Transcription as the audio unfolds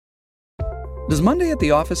Does Monday at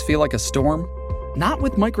the office feel like a storm? Not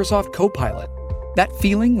with Microsoft Copilot. That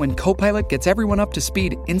feeling when Copilot gets everyone up to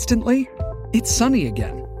speed instantly? It's sunny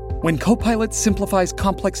again. When Copilot simplifies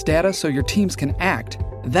complex data so your teams can act,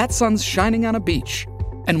 that sun's shining on a beach.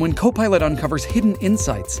 And when Copilot uncovers hidden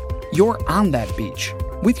insights, you're on that beach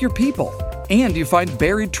with your people, and you find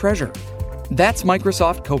buried treasure. That's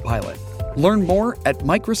Microsoft Copilot. Learn more at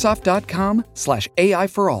Microsoft.com/AI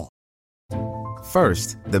for all.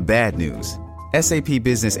 First, the bad news. SAP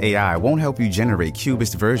Business AI won't help you generate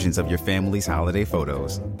cubist versions of your family's holiday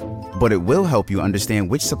photos. But it will help you understand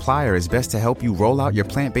which supplier is best to help you roll out your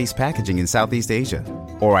plant-based packaging in Southeast Asia,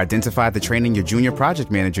 or identify the training your junior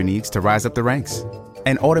project manager needs to rise up the ranks,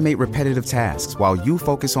 and automate repetitive tasks while you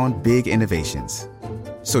focus on big innovations,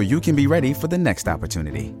 so you can be ready for the next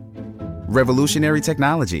opportunity. Revolutionary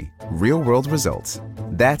technology, real-world results.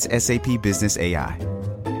 That's SAP Business AI.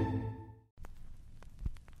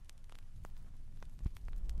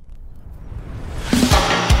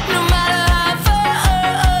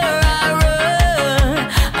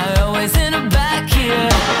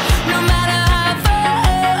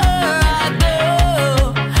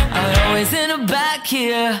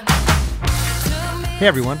 Hey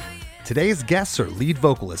everyone, today's guests are lead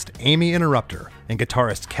vocalist Amy Interrupter and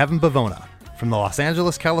guitarist Kevin Bavona from the Los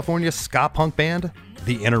Angeles, California ska punk band,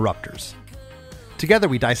 The Interrupters. Together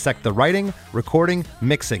we dissect the writing, recording,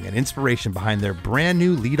 mixing, and inspiration behind their brand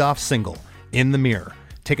new lead-off single, In the Mirror,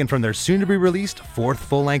 taken from their soon-to-be-released fourth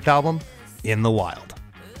full-length album, In the Wild.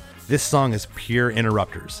 This song is pure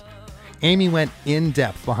Interrupters. Amy went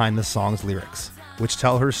in-depth behind the song's lyrics, which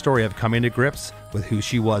tell her story of coming to grips with who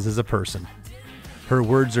she was as a person. Her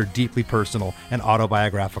words are deeply personal and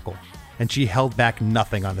autobiographical, and she held back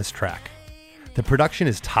nothing on this track. The production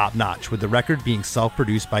is top-notch, with the record being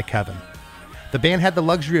self-produced by Kevin. The band had the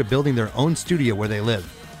luxury of building their own studio where they live,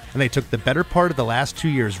 and they took the better part of the last 2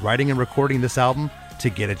 years writing and recording this album to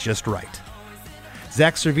get it just right.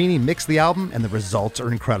 Zach Cervini mixed the album, and the results are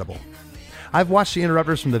incredible. I've watched the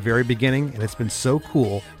Interrupters from the very beginning, and it's been so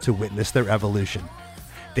cool to witness their evolution.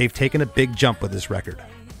 They've taken a big jump with this record.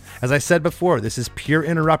 As I said before, this is pure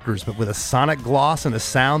Interrupters, but with a sonic gloss and a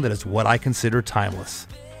sound that is what I consider timeless.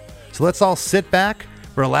 So let's all sit back,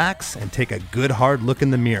 relax, and take a good hard look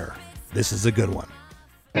in the mirror. This is a good one.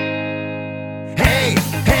 Hey,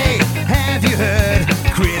 have you heard?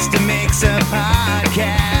 Krista makes a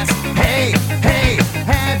podcast. Hey,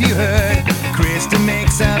 have you heard? Krista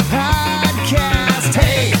makes a podcast.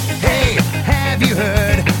 Hey, have you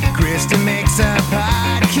heard? Krista makes a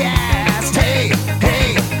podcast. Hey,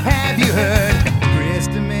 have you heard?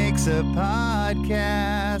 Krista makes a podcast.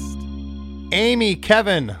 Amy,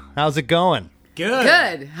 Kevin, how's it going?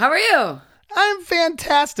 Good. How are you? I'm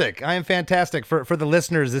fantastic. I am fantastic. For the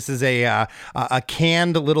listeners, this is a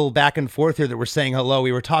canned little back and forth here that we're saying hello.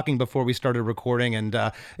 We were talking before we started recording, and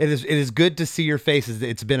it is good to see your faces.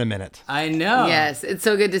 It's been a minute. I know. Yes, it's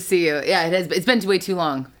so good to see you. Yeah, it has. It's been way too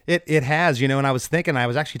long. It has, and I was thinking, I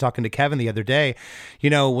was actually talking to Kevin the other day,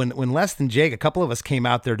 when Less Than Jake, a couple of us came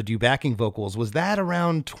out there to do backing vocals. Was that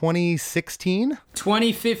around 2016?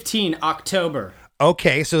 2015, October.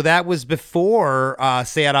 Okay, so that was before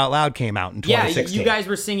Say It Out Loud came out in 2016. Yeah, you guys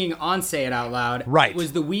were singing on Say It Out Loud. Right. It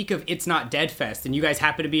was the week of It's Not Dead Fest, and you guys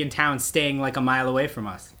happened to be in town staying like a mile away from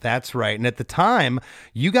us. That's right. And at the time,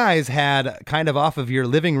 you guys had kind of off of your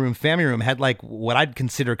living room, family room, had like what I'd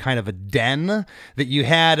consider kind of a den, that you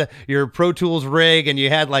had your Pro Tools rig, and you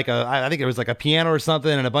had like I think it was like a piano or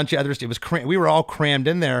something, and a bunch of others. It was we were all crammed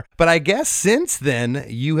in there. But I guess since then,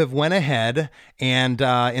 you have went ahead and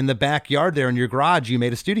in the backyard there in your garage, you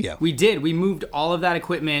made a studio. We did. We moved all of that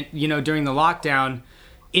equipment, during the lockdown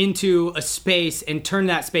into a space and turned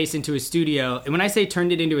that space into a studio. And when I say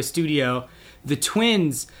turned it into a studio, the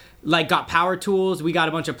twins got power tools. We got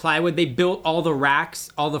a bunch of plywood. They built all the racks,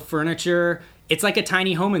 all the furniture. It's like a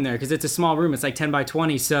tiny home in there because it's a small room. It's like 10 by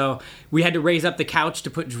 20. So we had to raise up the couch to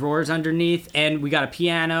put drawers underneath. And we got a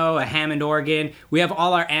piano, a Hammond organ. We have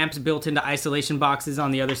all our amps built into isolation boxes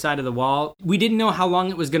on the other side of the wall. We didn't know how long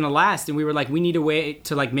it was going to last. And we were like, we need a way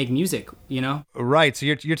to make music, Right. So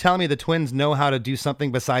you're telling me the twins know how to do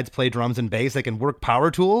something besides play drums and bass? They can work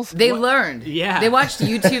power tools? They learned. Yeah. They watched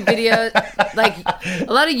YouTube videos,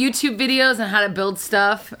 a lot of YouTube videos on how to build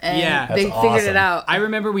stuff. And they figured it out. I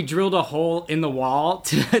remember we drilled a hole in the wall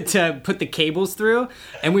to put the cables through,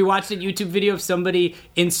 and we watched a YouTube video of somebody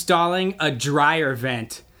installing a dryer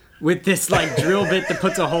vent with this like drill bit that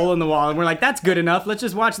puts a hole in the wall, and we're like, that's good enough. Let's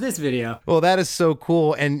just watch this video. Well, that is so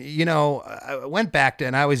cool. And, I went back to,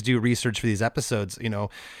 and I always do research for these episodes,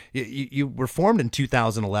 you were formed in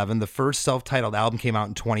 2011. The first self-titled album came out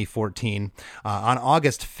in 2014 on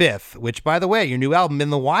August 5th, which, by the way, your new album, In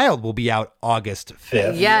the Wild, will be out August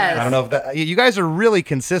 5th. Yes. I don't know if that, you guys are really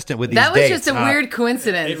consistent with these dates. That was just a weird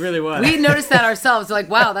coincidence. It really was. We noticed that ourselves. Like,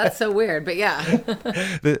 wow, that's so weird. But yeah.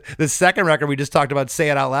 The second record we just talked about, Say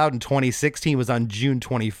It Out Loud, in 2016 was on June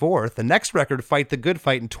 24th. The next record, Fight the Good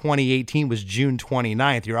Fight, in 2018 was June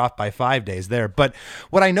 29th. You're off by 5 days there. But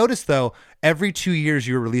what I noticed, though, every 2 years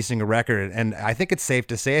you were releasing a record, and I think it's safe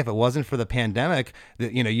to say if it wasn't for the pandemic,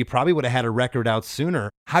 that you probably would have had a record out sooner.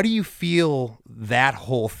 How do you feel that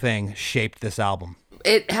whole thing shaped this album?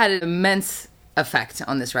 It had an immense effect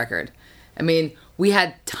on this record. I mean, we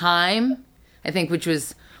had time, I think, which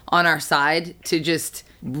was on our side to just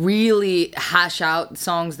really hash out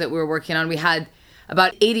songs that we were working on. We had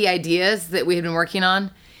about 80 ideas that we had been working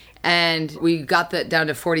on, and we got that down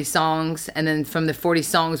to 40 songs. And then from the 40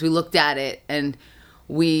 songs, we looked at it and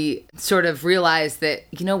we sort of realized that,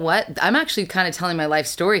 you know what? I'm actually kind of telling my life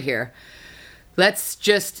story here. Let's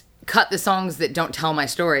just cut the songs that don't tell my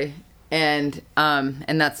story. And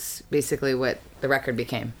that's basically what the record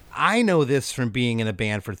became. I know this from being in a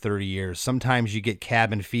band for 30 years. Sometimes you get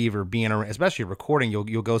cabin fever being around, especially recording.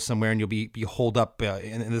 You'll go somewhere and you'll be holed up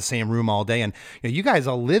in the same room all day. And you guys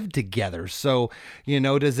all live together. So,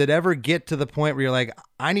 does it ever get to the point where you're like,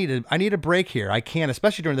 I need a break here. I can't,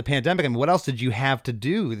 especially during the pandemic. I mean, what else did you have to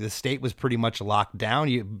do? The state was pretty much locked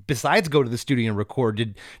down. Besides go to the studio and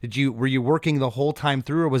record, were you working the whole time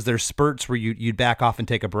through, or was there spurts where you'd back off and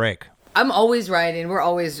take a break? I'm always writing. We're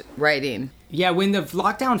always writing. Yeah, when the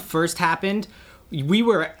lockdown first happened, we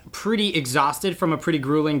were pretty exhausted from a pretty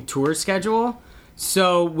grueling tour schedule.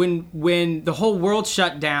 So when the whole world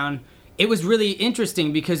shut down, it was really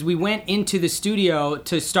interesting because we went into the studio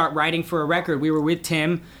to start writing for a record. We were with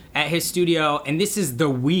Tim at his studio, and this is the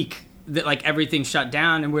week that like everything shut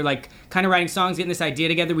down, and we're like kind of writing songs, getting this idea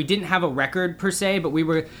together. We didn't have a record per se, but we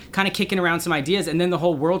were kind of kicking around some ideas, and then the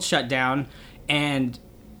whole world shut down. And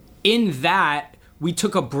in that, we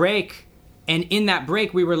took a break. And in that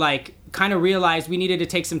break, we were like, kind of realized we needed to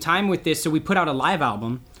take some time with this. So we put out a live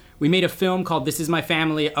album. We made a film called This Is My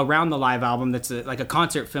Family around the live album. That's like a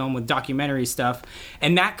concert film with documentary stuff.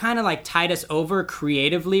 And that kind of like tied us over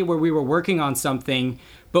creatively, where we were working on something,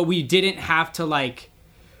 but we didn't have to like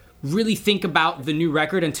really think about the new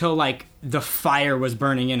record until like the fire was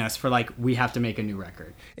burning in us for like, we have to make a new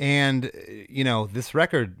record. And this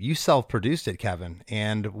record, you self-produced it, Kevin.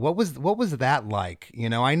 And what was that like?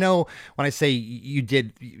 I know when I say you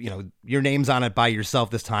did, your name's on it by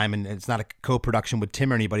yourself this time, and it's not a co-production with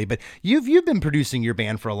Tim or anybody, but you've been producing your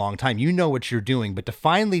band for a long time. You know what you're doing, but to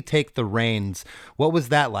finally take the reins, what was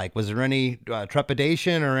that like? Was there any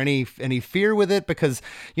trepidation or any fear with it? Because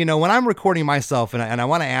when I'm recording myself, and I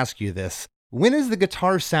want to ask you this, when is the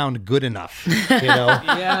guitar sound good enough?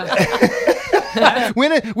 Yeah.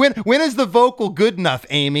 When is the vocal good enough,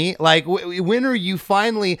 Amy? Like, when are you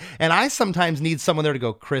finally? And I sometimes need someone there to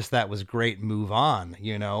go, Chris, that was great. Move on.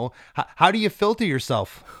 How do you filter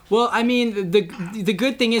yourself? Well, I mean, the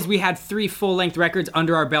good thing is we had 3 full-length records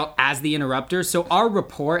under our belt as the Interrupters, so our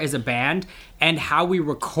rapport as a band and how we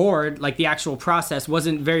record, like the actual process,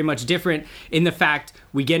 wasn't very much different in the fact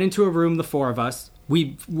we get into a room, the 4 of us.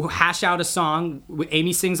 We hash out a song,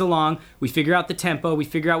 Amy sings along, we figure out the tempo, we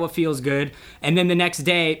figure out what feels good, and then the next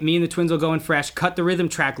day, me and the twins will go in fresh, cut the rhythm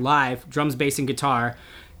track live, drums, bass, and guitar.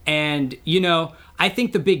 And, I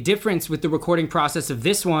think the big difference with the recording process of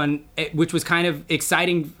this one, which was kind of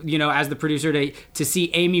exciting, as the producer to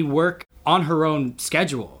see Amy work on her own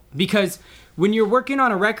schedule. Because when you're working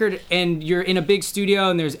on a record and you're in a big studio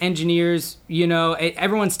and there's engineers,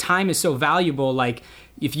 everyone's time is so valuable. Like,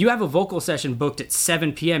 if you have a vocal session booked at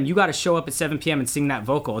 7 p.m., you got to show up at 7 p.m. and sing that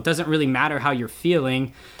vocal. It doesn't really matter how you're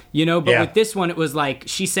feeling, but with this one, it was like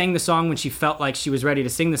she sang the song when she felt like she was ready to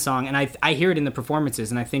sing the song. And I hear it in the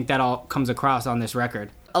performances, and I think that all comes across on this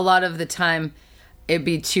record. A lot of the time, it'd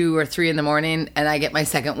be 2 or 3 in the morning, and I get my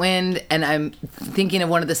second wind, and I'm thinking of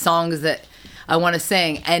one of the songs that I want to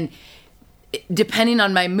sing. And depending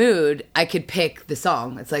on my mood, I could pick the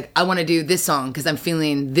song. It's like, I want to do this song because I'm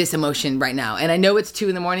feeling this emotion right now. And I know it's 2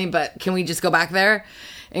 in the morning, but can we just go back there?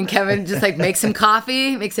 And Kevin just like make some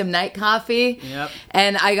night coffee. Yep.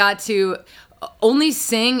 And I got to only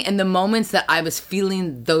sing in the moments that I was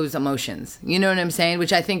feeling those emotions. You know what I'm saying?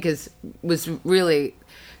 Which I think was really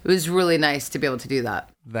nice to be able to do that.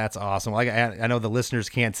 That's awesome. Like I know the listeners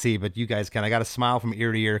can't see, but you guys can. I got a smile from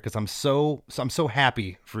ear to ear because I'm so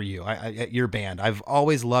happy for you. At your band. I've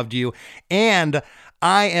always loved you, and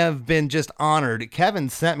I have been just honored. Kevin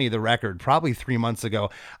sent me the record probably 3 months ago.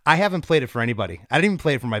 I haven't played it for anybody. I didn't even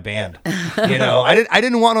play it for my band. You know, I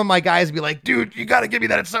didn't want one of my guys to be like, dude, you got to give me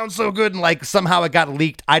that. It sounds so good. And like somehow it got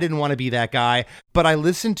leaked. I didn't want to be that guy, but I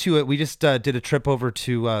listened to it. We just did a trip over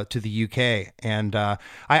to the UK, and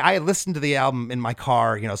I listened to the album in my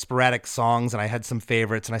car, you know, sporadic songs, and I had some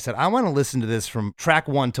favorites, and I said, I want to listen to this from track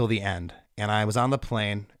 1 till the end. And I was on the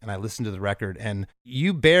plane and I listened to the record, and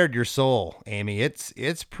you bared your soul, Amy.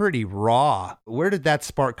 It's pretty raw. Where did that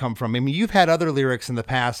spark come from? I mean, you've had other lyrics in the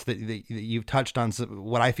past that you've touched on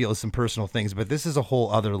what I feel is some personal things, but this is a whole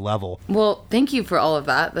other level. Well, thank you for all of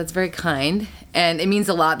that. That's very kind. And it means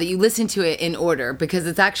a lot that you listen to it in order, because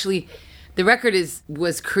it's actually, the record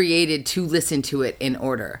was created to listen to it in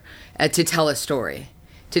order, to tell a story.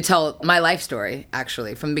 To tell my life story,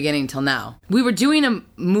 actually, from beginning till now. We were doing a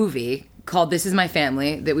movie called This Is My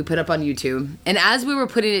Family that we put up on YouTube. And as we were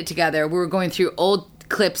putting it together, we were going through old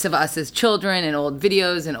clips of us as children and old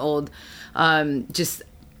videos and old, just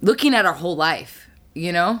looking at our whole life,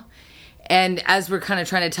 you know? And as we're kind of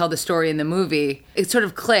trying to tell the story in the movie, it sort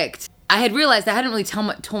of clicked. I had realized I hadn't really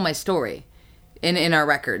told my story in our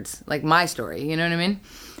records, like my story, you know what I mean?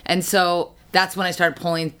 And so that's when I started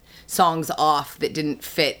pulling songs off that didn't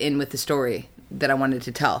fit in with the story that I wanted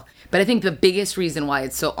to tell. But I think the biggest reason why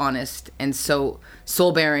it's so honest and so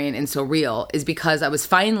soul-bearing and so real is because I was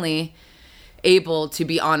finally able to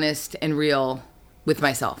be honest and real with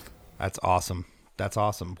myself. That's awesome. That's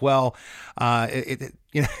awesome. Well,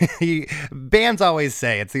 you know, bands always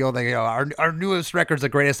say it's the old thing. You know, our newest record's the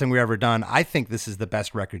greatest thing we've ever done. I think this is the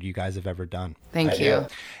best record you guys have ever done. Thank you.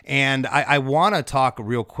 And I want to talk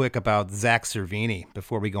real quick about Zach Cervini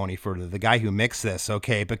before we go any further. The guy who mixed this,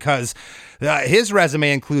 okay? Because his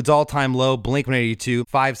resume includes All Time Low, Blink-182,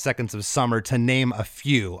 5 Seconds of Summer, to name a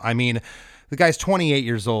few. I mean, the guy's 28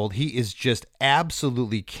 years old. He is just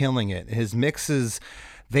absolutely killing it. His mixes,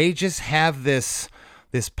 they just have this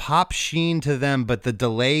pop sheen to them, but the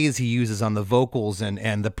delays he uses on the vocals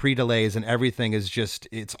and the pre-delays and everything is just,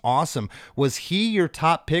 it's awesome. Was he your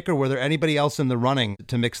top pick, or were there anybody else in the running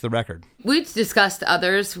to mix the record? We discussed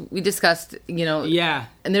others. We discussed, you know. Yeah.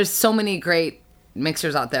 And there's so many great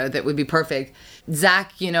mixers out there that would be perfect.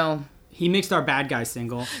 Zach, you know. He mixed our Bad Guy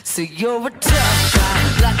single. So you're a tough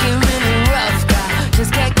guy, like a really rough guy.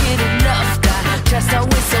 Just can't get enough guy, just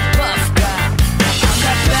always so buff guy. I'm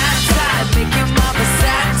that bad type, make your mama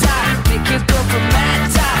sad type, make your girl from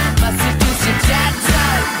mad type, my seduce your dad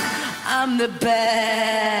type. I'm the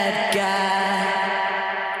bad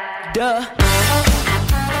guy. Duh.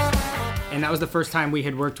 And that was the first time we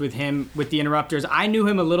had worked with him with the Interrupters. I knew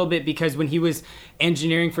him a little bit because when he was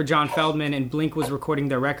engineering for John Feldman and Blink was recording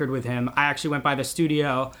their record with him, I actually went by the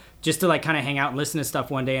studio just to like kind of hang out and listen to stuff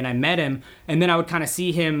one day, and I met him, and then I would kind of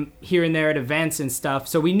see him here and there at events and stuff.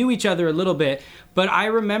 So we knew each other a little bit, but I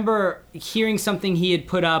remember hearing something he had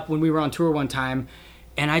put up when we were on tour one time,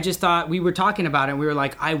 and I just thought, we were talking about it, and we were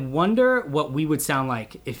like, I wonder what we would sound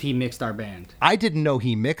like if he mixed our band. I didn't know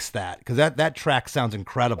he mixed that, because that track sounds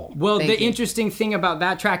incredible. Well, the interesting thing about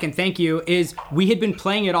that track, and thank you, is we had been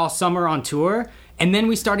playing it all summer on tour, and then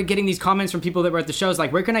we started getting these comments from people that were at the shows,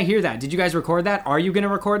 like, where can I hear that? Did you guys record that? Are you going to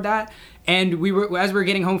record that? And we were, as we were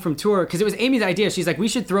getting home from tour, because it was Amy's idea, she's like, we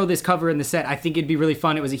should throw this cover in the set. I think it'd be really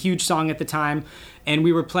fun. It was a huge song at the time, and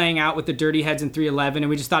we were playing out with the Dirty Heads and 311, and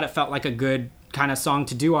we just thought it felt like a good kind of song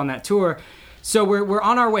to do on that tour. So we're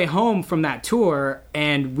on our way home from that tour,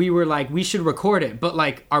 and we were like, we should record it, but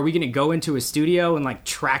like, are we going to go into a studio and like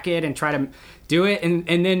track it and try to do it? And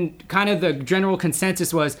then kind of the general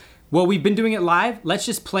consensus was, well, we've been doing it live, let's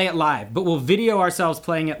just play it live, but we'll video ourselves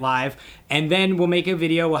playing it live, and then we'll make a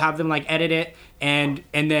video, we'll have them like edit it, and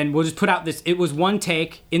then we'll just put out this, it was one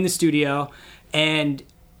take in the studio, and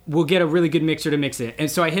we'll get a really good mixer to mix it. And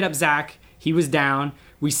so I hit up Zach, he was down,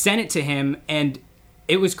 we sent it to him, and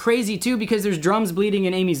it was crazy too because there's drums bleeding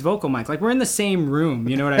in Amy's vocal mic. Like, we're in the same room,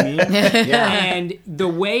 you know what I mean? Yeah. And the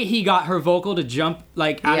way he got her vocal to jump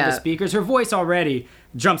like out of the speakers, her voice already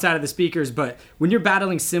jumps out of the speakers, but when you're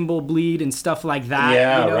battling cymbal bleed and stuff like that,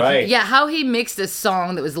 yeah, you know, right. Yeah, how he mixed a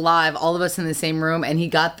song that was live, all of us in the same room, and he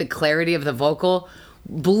got the clarity of the vocal,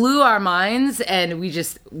 blew our minds, and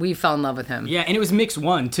we fell in love with him. Yeah, and it was mix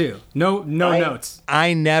one too. No notes.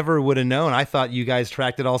 I never would have known. I thought you guys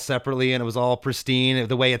tracked it all separately and it was all pristine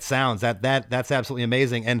the way it sounds. That's absolutely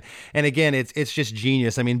amazing. And again, it's just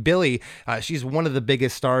genius. I mean, Billie, she's one of the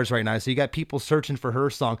biggest stars right now. So you got people searching for her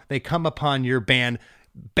song. They come upon your band.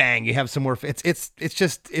 bang, you have some more.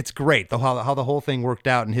 It's great how the whole thing worked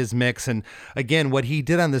out in his mix. And again, what he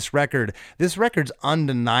did on this record's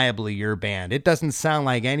undeniably your band. It doesn't sound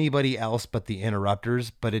like anybody else but the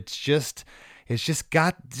Interrupters, but it's just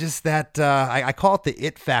got that, I call it the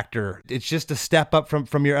it factor. It's just a step up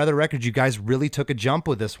from your other records. You guys really took a jump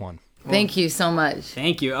with this one. Thank you so much.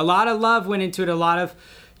 Thank you. A lot of love went into it. A lot of,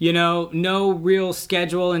 no real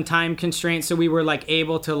schedule and time constraints. So we were like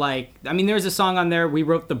able to there's a song on there. We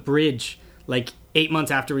wrote the bridge like 8 months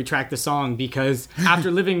after we tracked the song, because after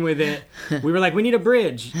living with it, we were like, we need a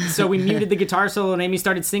bridge. So we muted the guitar solo and Amy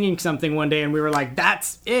started singing something one day and we were like,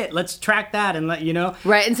 that's it. Let's track that and let you know.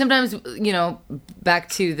 Right. And sometimes, back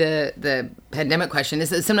to the pandemic question, is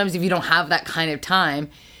that sometimes if you don't have that kind of time,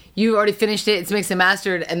 you already finished it, it's mixed and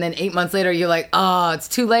mastered, and then 8 months later, you're like, oh, it's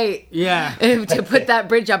too late. Yeah. To put that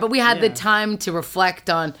bridge up. But we had the time to reflect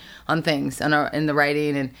on things in the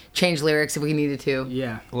writing and change lyrics if we needed to.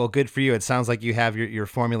 Yeah. Well, good for you. It sounds like you have your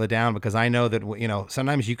formula down, because I know that,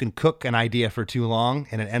 sometimes you can cook an idea for too long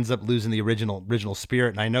and it ends up losing the original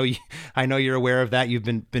spirit. And I know you're aware of that. You've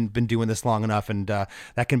been doing this long enough, and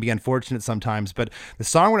that can be unfortunate sometimes. But the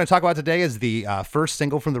song we're going to talk about today is the first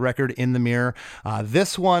single from the record, In the Mirror.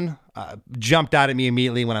 This one jumped out at me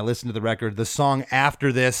immediately when I listened to the record. The song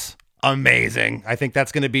after this, amazing. I think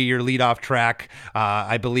that's going to be your lead-off track,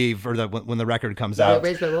 I believe, or when the record comes out.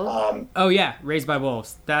 Raised by Wolves? Raised by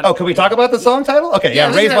Wolves. Can we talk about the song title? Okay,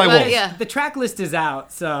 yeah, Raised by Wolves. Yeah. The track list is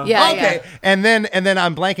out, so. Yeah, Okay, yeah. and then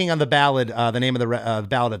I'm blanking on the ballad, the name of the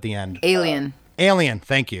ballad at the end. Alien. Alien,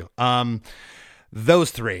 thank you.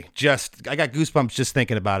 Those three, I got goosebumps just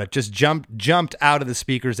thinking about it. Just jumped out of the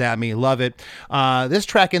speakers at me. Love it. This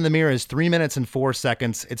track, In the Mirror, is 3 minutes and 4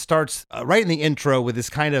 seconds. It starts right in the intro with this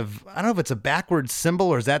kind of, I don't know if it's a backwards cymbal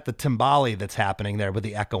or is that the timbali that's happening there with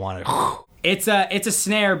the echo on it. It's a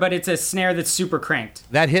snare, but it's a snare that's super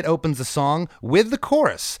cranked. That hit opens the song with the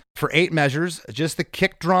chorus for 8 measures, just the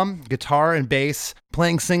kick drum, guitar, and bass,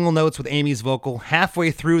 playing single notes with Amy's vocal.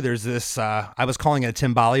 Halfway through, there's this, I was calling it a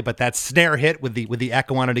timbali, but that snare hit with the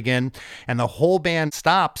echo on it again, and the whole band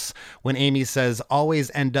stops when Amy says,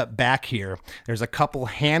 always end up back here. There's a couple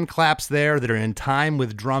hand claps there that are in time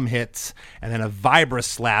with drum hits, and then a vibra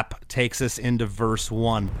slap takes us into verse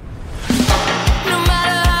 1. No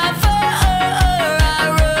matter how far I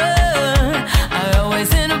run, I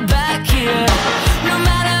always end up back here. No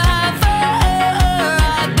matter how far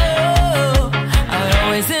I go, I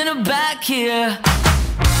always end up back here.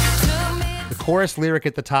 The chorus lyric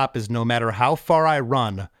at the top is, no matter how far I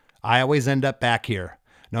run, I always end up back here.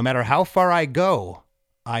 No matter how far I go,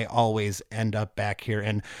 I always end up back here.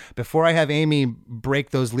 And before I have Amy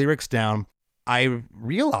break those lyrics down, I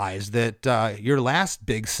realized that your last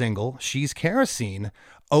big single, She's Kerosene,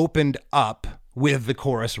 opened up with the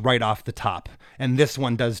chorus right off the top. And this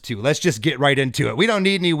one does too. Let's just get right into it. We don't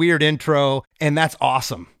need any weird intro. And that's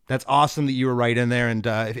awesome. That's awesome that you were right in there. And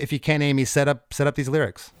if you can, Amy, set up these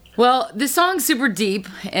lyrics. Well, the song's super deep,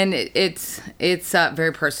 and it's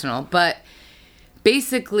very personal. But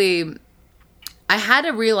basically, I had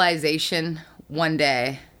a realization one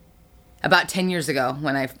day about 10 years ago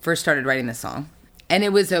when I first started writing this song. And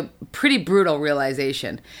it was a pretty brutal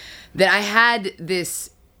realization that I had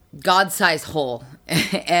this God-sized hole.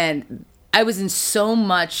 And I was in so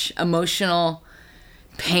much emotional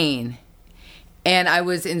pain. And I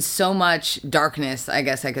was in so much darkness, I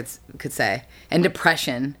guess I could say, and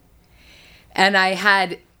depression. And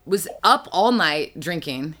I was up all night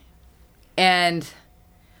drinking. And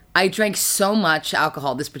I drank so much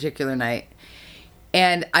alcohol this particular night.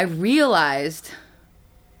 And I realized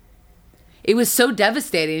it was so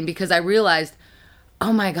devastating because I realized,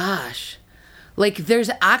 oh my gosh, like there's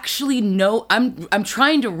actually I'm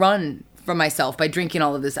trying to run from myself by drinking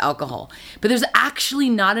all of this alcohol, but there's actually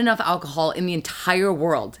not enough alcohol in the entire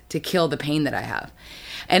world to kill the pain that I have.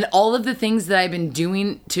 And all of the things that I've been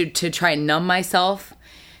doing to try and numb myself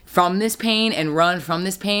from this pain and run from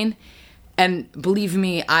this pain, and believe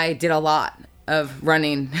me, I did a lot of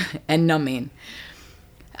running and numbing.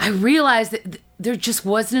 I realized that there just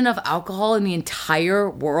wasn't enough alcohol in the entire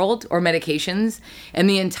world, or medications in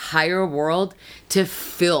the entire world, to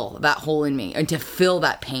fill that hole in me and to fill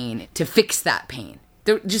that pain, to fix that pain.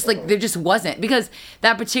 There just wasn't. Because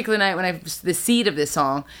that particular night when the seed of this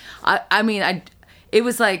song, it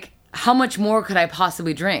was like, how much more could I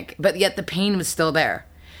possibly drink? But yet the pain was still there.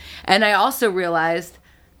 And I also realized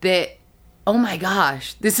that, oh my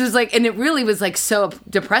gosh, this is like, and it really was like so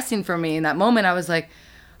depressing for me in that moment. I was like,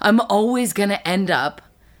 I'm always going to end up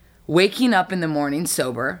waking up in the morning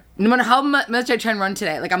sober. No matter how much I try and run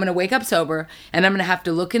today, like I'm going to wake up sober and I'm going to have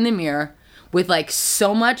to look in the mirror with like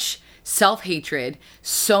so much self-hatred,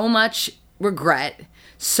 so much regret,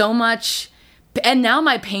 so much, and now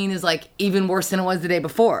my pain is like even worse than it was the day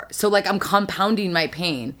before. So like I'm compounding my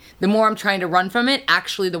pain. The more I'm trying to run from it,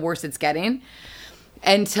 actually the worse it's getting,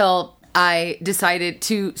 until I decided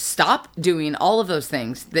to stop doing all of those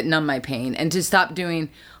things that numb my pain, and to stop doing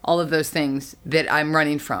all of those things that I'm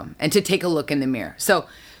running from, and to take a look in the mirror. So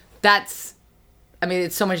that's, I mean,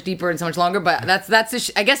 it's so much deeper and so much longer, but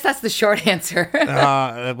I guess that's the short answer.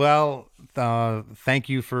 Thank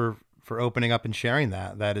you for opening up and sharing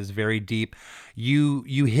that. That is very deep. You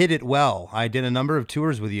hit it well. I did a number of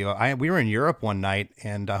tours with you. We were in Europe one night,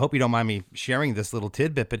 and I hope you don't mind me sharing this little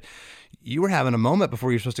tidbit, but you were having a moment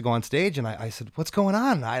before you were supposed to go on stage, and I said, what's going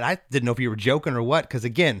on? I didn't know if you were joking or what, because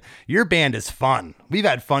again, your band is fun. We've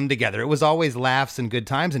had fun together. It was always laughs and good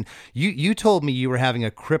times, and you told me you were having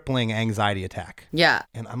a crippling anxiety attack. Yeah.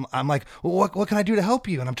 And I'm like, well, what can I do to help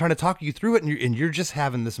you? And I'm trying to talk you through it, and you're just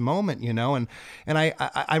having this moment, you know, and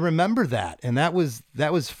I remember that, and that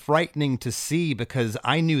was frightening to see, because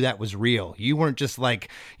I knew that was real. You weren't just like,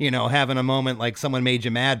 you know, having a moment like someone made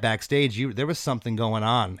you mad backstage. There was something going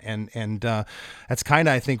on, and that's kind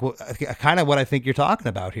of, I think, what I think you're talking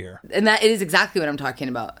about here. And that is exactly what I'm talking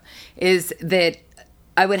about, is that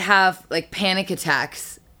I would have like panic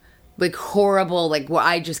attacks, like horrible, like where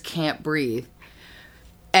I just can't breathe.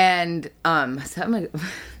 And you're going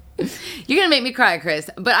to make me cry, Chris,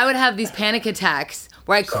 but I would have these panic attacks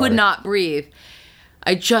where I could not breathe.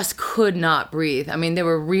 I just could not breathe. I mean, they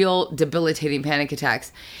were real debilitating panic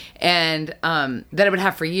attacks, and that I would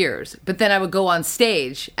have for years. But then I would go on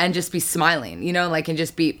stage and just be smiling, you know, like, and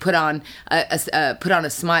just be put on a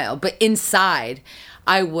smile. But inside,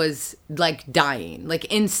 I was like dying. Like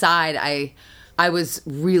inside, I was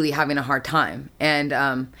really having a hard time.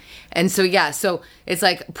 And so, yeah, so it's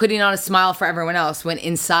like putting on a smile for everyone else when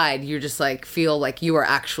inside you're just like, feel like you are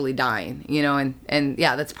actually dying, you know? And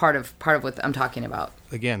yeah, that's part of what I'm talking about.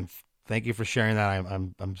 Again, thank you for sharing that.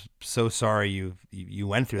 I'm so sorry you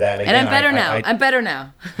went through that. And I'm better now. I'm better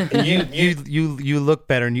now. You look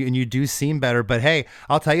better, and you do seem better. But hey,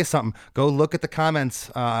 I'll tell you something. Go look at the comments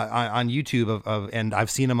on YouTube and I've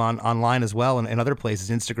seen them online as well, and other places,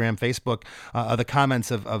 Instagram, Facebook, the comments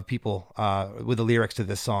of people with the lyrics to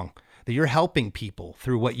this song. That you're helping people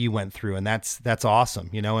through what you went through, and that's awesome,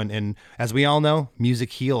 you know. And as we all know,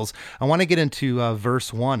 music heals. I want to get into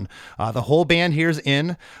verse 1. The whole band here's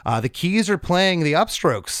in. The keys are playing the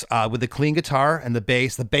upstrokes with the clean guitar and the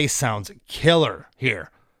bass. The bass sounds killer here,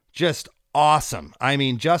 just awesome. I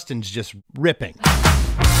mean, Justin's just ripping. Took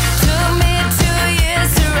me 2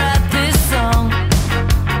 years to write this song.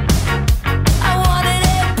 I wanted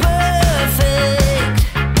it perfect.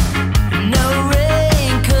 No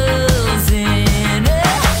wrinkles in it.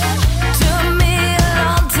 Took me a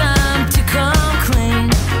long time to come clean.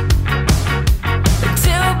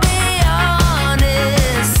 To be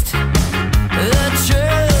honest, the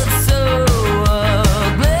truth's so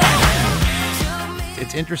ugly.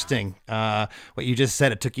 It's interesting what you just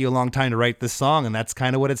said. It took you a long time to write this song, and that's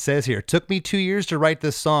kind of what it says here. It took me 2 years to write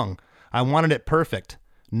this song. I wanted it perfect.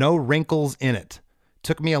 No wrinkles in it.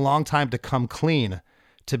 Took me a long time to come clean.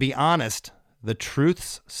 To be honest, the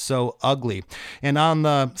truth's so ugly. And on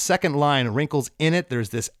the second line, wrinkles in it, there's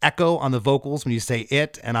this echo on the vocals when you say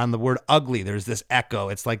it, and on the word ugly, there's this echo.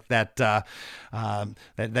 It's like that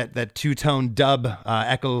two-tone dub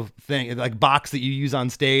echo thing, like box that you use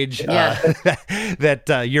on stage. Yeah.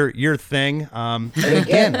 Your thing. And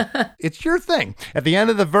again, it's your thing. At the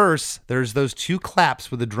end of the verse, there's those two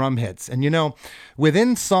claps with the drum hits, and you know,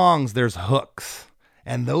 within songs, there's hooks,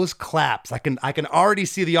 and those claps, I can already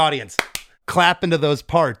see the audience clap into those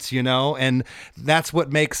parts, you know, and that's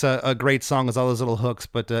what makes a great song, is all those little hooks.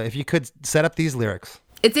 But if you could set up these lyrics.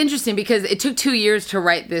 It's interesting because it took 2 years to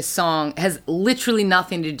write this song. It has literally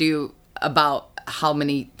nothing to do about how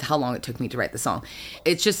long it took me to write the song.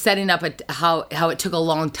 It's just setting up how it took a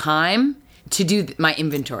long time to do my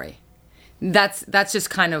inventory. That's just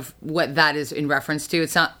kind of what that is in reference to.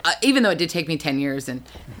 It's not, even though it did take me 10 years, and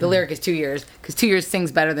the lyric is 2 years, because 2 years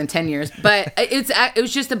sings better than 10 years. But it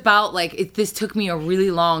was just about like, this took me a really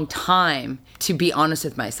long time to be honest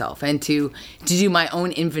with myself and to do my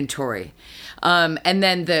own inventory. And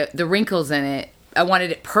then the wrinkles in it, I wanted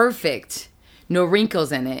it perfect. No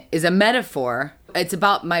wrinkles in it is a metaphor. It's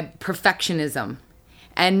about my perfectionism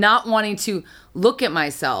and not wanting to look at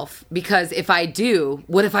myself, because if I do,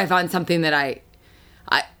 what if I find something that I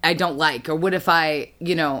don't like? Or what if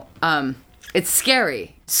it's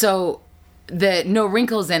scary. So the no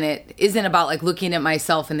wrinkles in it isn't about like looking at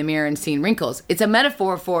myself in the mirror and seeing wrinkles. It's a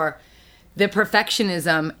metaphor for the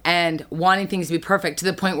perfectionism and wanting things to be perfect to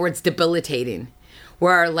the point where it's debilitating,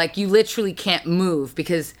 where like you literally can't move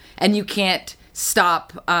and you can't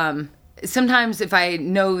stop. Sometimes if I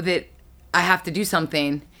know that I have to do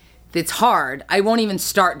something that's hard, I won't even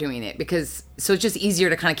start doing it so it's just easier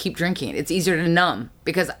to kind of keep drinking. It's easier to numb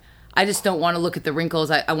because I just don't want to look at the wrinkles.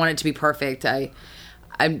 I want it to be perfect.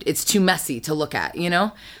 It's too messy to look at, you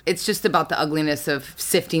know? It's just about the ugliness of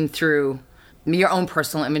sifting through your own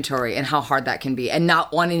personal inventory and how hard that can be and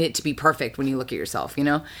not wanting it to be perfect when you look at yourself, you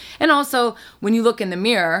know? And also, when you look in the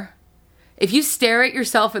mirror, if you stare at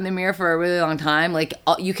yourself in the mirror for a really long time, like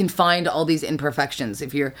you can find all these imperfections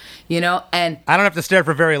if you're, you know, and I don't have to stare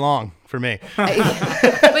for very long for me. But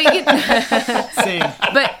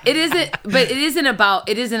it isn't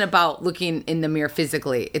about looking in the mirror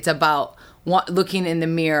physically. It's about looking in the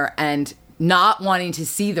mirror and not wanting to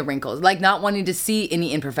see the wrinkles, like not wanting to see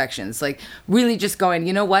any imperfections, like really just going,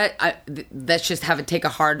 you know what? Let's just take a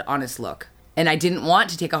hard, honest look. And I didn't want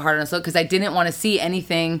to take a hard, honest look because I didn't want to see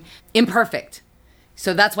anything imperfect.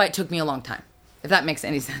 So that's why it took me a long time, if that makes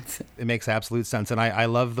any sense. It makes absolute sense. And I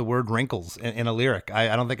love the word wrinkles in a lyric.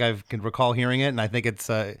 I don't think I can recall hearing it, and I think it's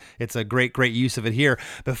a great use of it here.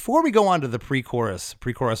 Before we go on to the pre-chorus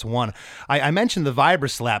 1, I mentioned the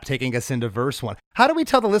vibra-slap taking us into verse 1. How do we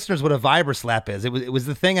tell the listeners what a vibra-slap is? It was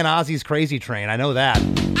the thing in Ozzy's Crazy Train. I know that.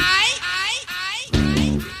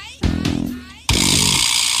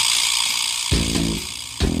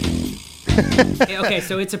 Okay,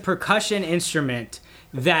 so it's a percussion instrument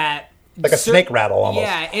that like a snake rattle almost.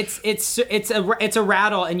 Yeah, it's a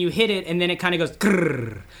rattle, and you hit it, and then it kind of goes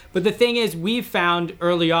grrr. But the thing is, we've found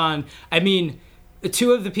early on, I mean,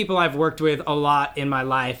 two of the people I've worked with a lot in my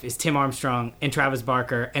life is Tim Armstrong and Travis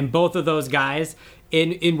Barker, and both of those guys,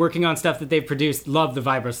 in working on stuff that they've produced, love the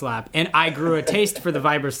vibra-slap. And I grew a taste for the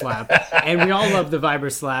vibra-slap, and we all love the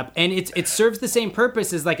vibra-slap. And it serves the same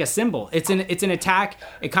purpose as like a cymbal. It's an attack.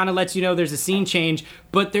 It kind of lets you know there's a scene change,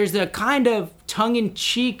 but there's a kind of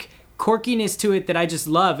tongue-in-cheek quirkiness to it that I just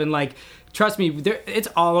love. And like, trust me, it's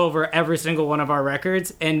all over every single one of our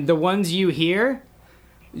records. And the ones you hear,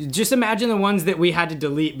 just imagine the ones that we had to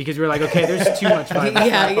delete because we were like, okay, there's too much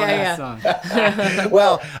vibra-slap on that song.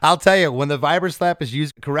 Well, I'll tell you, when the vibra-slap is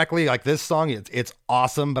used correctly, like this song, it's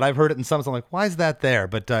awesome. But I've heard it in some songs, I'm like, why is that there?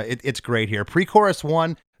 But it's great here. Pre-chorus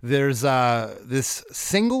 1, there's this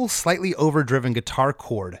single, slightly overdriven guitar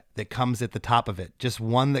chord that comes at the top of it. Just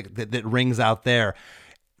one that rings out there.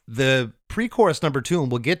 The pre-chorus number 2,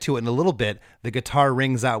 and we'll get to it in a little bit, the guitar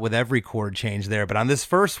rings out with every chord change there. But on this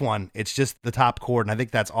first one, it's just the top chord, and I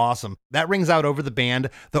think that's awesome. That rings out over the band.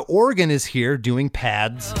 The organ is here doing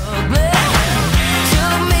pads.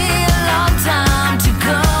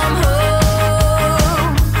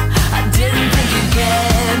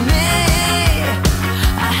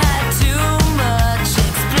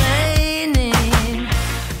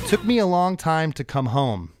 Took me a long time to come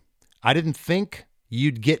home. I didn't think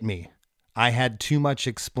you'd get me. I had too much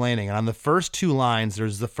explaining. And on the first 2 lines,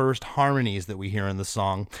 there's the first harmonies that we hear in the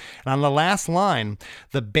song. And on the last line,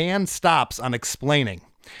 the band stops on explaining.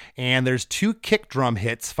 And there's 2 kick drum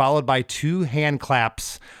hits followed by 2 hand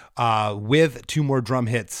claps with 2 more drum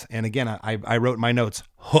hits. And again, I wrote in my notes,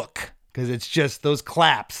 hook, because it's just those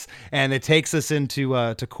claps. And it takes us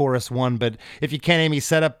into to chorus 1. But if you can, Amy,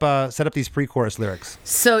 set up these pre-chorus lyrics.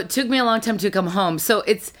 So it took me a long time to come home. So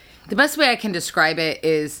it's the best way I can describe it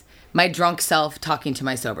is my drunk self talking to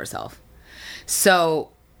my sober self.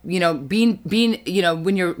 So, you know, being, you know,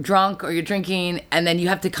 when you're drunk or you're drinking and then you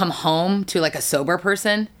have to come home to like a sober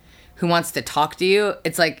person who wants to talk to you,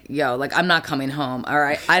 it's like, yo, like, I'm not coming home. All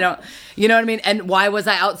right. I don't, you know what I mean? And why was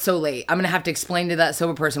I out so late? I'm going to have to explain to that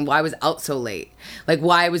sober person why I was out so late, like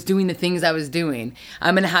why I was doing the things I was doing.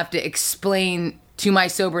 I'm going to have to explain to my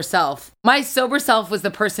sober self. My sober self was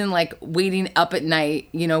the person like waiting up at night,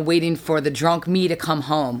 you know, waiting for the drunk me to come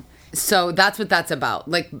home. So that's what that's about.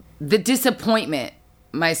 Like the disappointment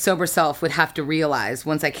my sober self would have to realize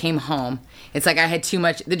once I came home. It's like I had too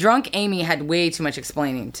much. The drunk Amy had way too much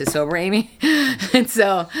explaining to sober Amy. And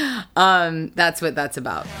so that's what that's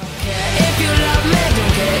about. If you love me,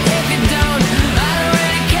 don't care. If you don't, I don't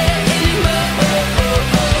really care anymore.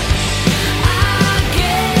 I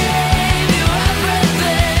gave you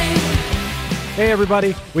everything. Hey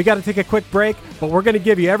everybody, we got to take a quick break, but we're going to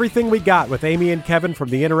give you everything we got with Amy and Kevin from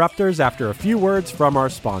The Interrupters after a few words from our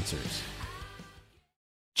sponsors.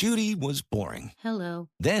 Judy was boring. Hello.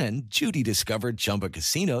 Then Judy discovered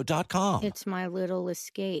ChumbaCasino.com. It's my little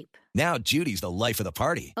escape. Now Judy's the life of the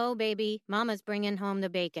party. Oh, baby, mama's bringing home the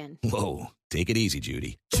bacon. Whoa, take it easy,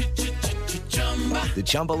 Judy. The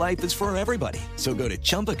Chumba life is for everybody. So go to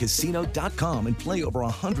ChumbaCasino.com and play over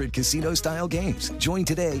 100 casino-style games. Join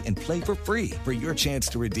today and play for free for your chance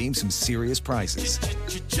to redeem some serious prizes.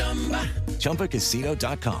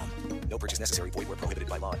 ChumbaCasino.com. No purchase necessary. Void where prohibited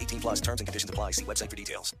by law. 18 plus terms and conditions apply. See website for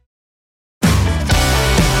details.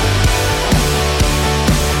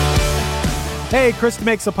 Hey, Chris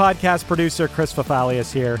Makes a Podcast producer Chris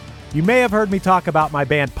Fafalius here. You may have heard me talk about my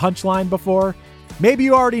band Punchline before. Maybe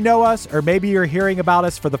you already know us, or maybe you're hearing about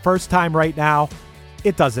us for the first time right now.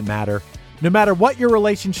 It doesn't matter. No matter what your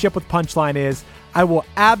relationship with Punchline is, I will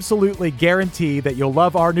absolutely guarantee that you'll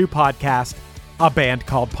love our new podcast, A Band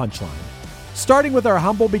Called Punchline. Starting with our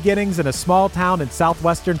humble beginnings in a small town in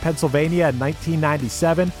southwestern Pennsylvania in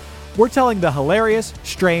 1997, we're telling the hilarious,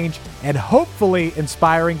 strange, and hopefully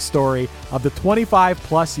inspiring story of the 25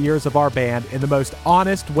 plus years of our band in the most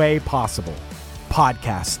honest way possible,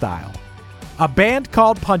 podcast style. A Band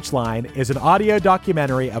Called Punchline is an audio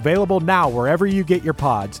documentary available now wherever you get your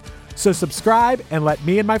pods. So subscribe and let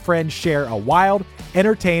me and my friends share a wild,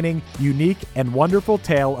 entertaining, unique, and wonderful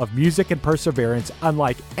tale of music and perseverance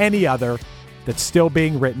unlike any other that's still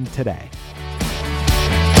being written today.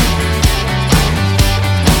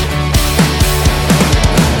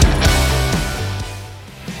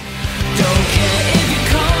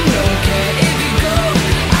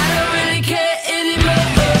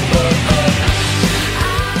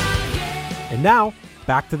 And now,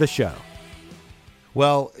 back to the show.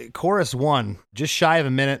 Well, chorus one, just shy of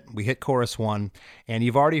a minute, we hit chorus one, and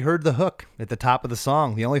you've already heard the hook at the top of the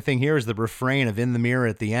song. The only thing here is the refrain of In the Mirror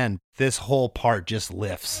at the end. This whole part just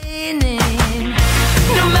lifts. No matter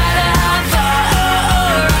how far I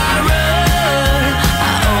run,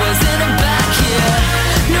 I always end up back here.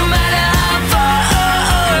 No matter how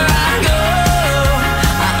far I go,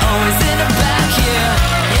 I always end up back here.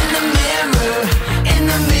 In the mirror, in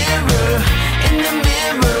the mirror, in the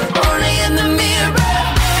mirror, only in the mirror.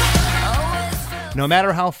 No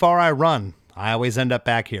matter how far I run, I always end up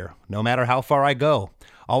back here. No matter how far I go,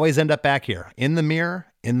 always end up back here. In the mirror,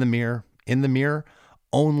 in the mirror, in the mirror,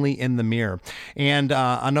 only in the mirror. And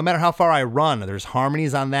no matter how far I run, there's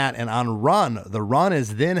harmonies on that. And on Run, the run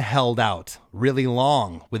is then held out really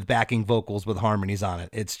long with backing vocals with harmonies on it.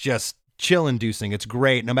 It's just chill-inducing. It's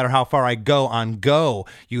great. No matter how far I go, on Go,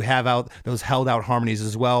 you have out those held out harmonies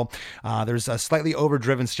as well. There's slightly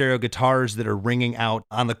overdriven stereo guitars that are ringing out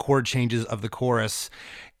on the chord changes of the chorus.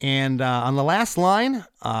 And on the last line,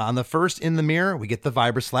 on the first In the Mirror, we get the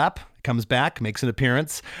vibroslap. It comes back, makes an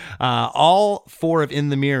appearance. All four of In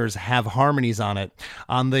the Mirrors have harmonies on it.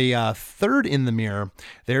 On the third In the Mirror,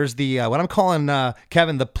 there's the what I'm calling,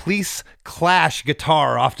 Kevin, the Police Clash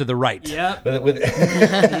guitar off to the right. Yep.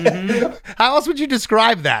 How else would you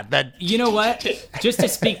describe that? You know what? Just to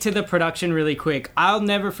speak to the production really quick, I'll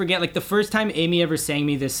never forget, like the first time Amy ever sang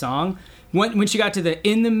me this song, when she got to the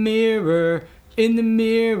In the Mirror, in the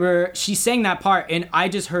mirror, she sang that part and I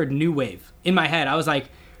just heard new wave in my head. I was like,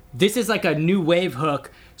 this is like a new wave hook.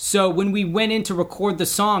 So when we went in to record the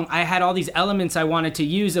song, I had all these elements I wanted to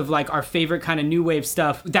use of like our favorite kind of new wave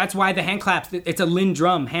stuff. That's why the hand claps, it's a Linn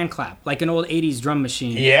drum hand clap, like an old 80s drum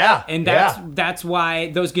machine. Yeah. And that's why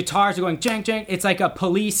those guitars are going jank jank. It's like a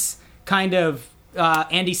Police kind of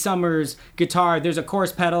Andy Summers guitar. There's a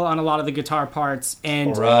chorus pedal on a lot of the guitar parts,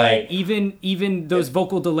 and even those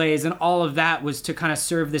vocal delays and all of that was to kind of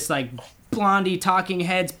serve this like Blondie, Talking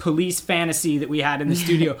Heads, Police fantasy that we had in the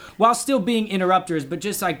studio, while still being Interrupters, but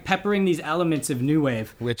just like peppering these elements of new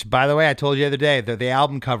wave. Which, by the way, I told you the other day that the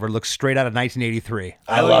album cover looks straight out of 1983.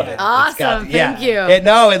 I love it. Awesome, thank you.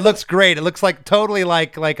 It looks great. It looks like totally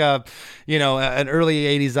like a, an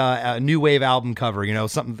early 80s new wave album cover.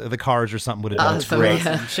 Something the Cars or something would have done. Awesome, it's great.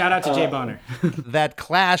 yeah. Shout out to Jay Bonner. That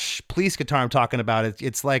Clash Police guitar I'm talking about,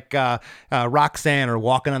 it's like Roxanne or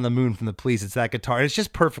Walking on the Moon from the Police. It's that guitar. It's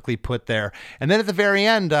just perfectly put there. And then at the very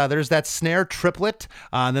end, there's that snare triplet,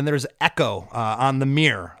 and then there's echo on the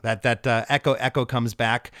mirror. That echo comes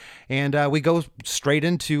back, and we go straight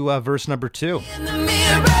into verse number 2. In the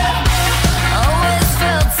mirror, always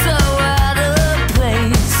felt so out of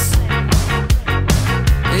place.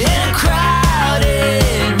 In a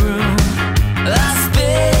crowded room, I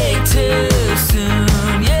speak too soon.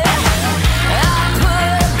 Yeah, I put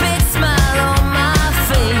a big smile on my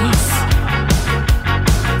face.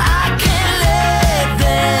 I can't let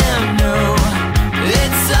them know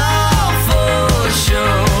it's all for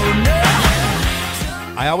show. No.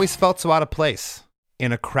 I always felt so out of place.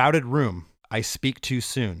 In a crowded room, I speak too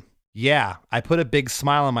soon. Yeah, I put a big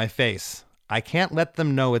smile on my face. I can't let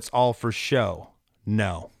them know it's all for show.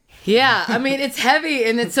 No. Yeah, I mean, it's heavy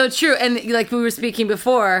and it's so true. And like we were speaking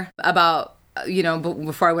before about but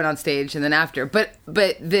before I went on stage and then after. But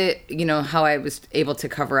the, how I was able to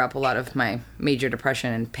cover up a lot of my major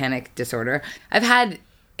depression and panic disorder. I've had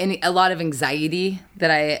a lot of anxiety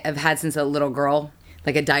that I have had since a little girl,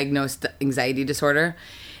 like a diagnosed anxiety disorder.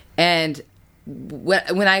 And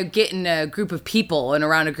when I get in a group of people and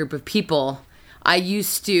around a group of people, I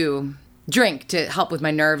used to drink to help with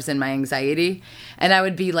my nerves and my anxiety. And I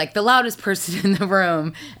would be like the loudest person in the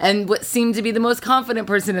room and what seemed to be the most confident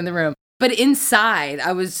person in the room. But inside,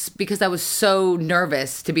 because I was so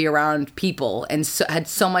nervous to be around people and had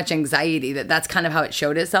so much anxiety that's kind of how it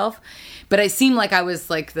showed itself. But I seemed like I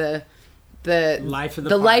was like the life of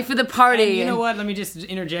the party. And you know what? Let me just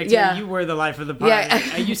interject Yeah. here. You were the life of the party.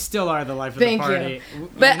 Yeah. You still are the life of the party. Thank you.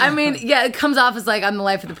 But I mean, it comes off as like I'm the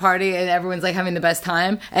life of the party and everyone's like having the best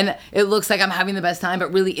time. And it looks like I'm having the best time,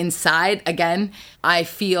 but really inside, again, I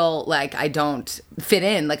feel like I don't fit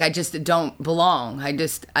in. Like I just don't belong. I've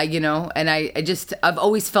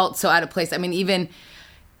always felt so out of place. I mean, even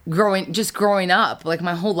growing up, like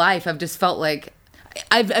my whole life, I've just felt like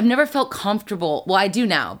I've never felt comfortable. Well, I do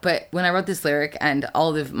now, but when I wrote this lyric and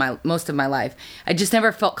most of my life, I just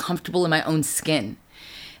never felt comfortable in my own skin.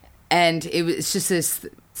 And it's just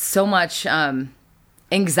so much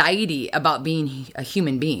anxiety about being a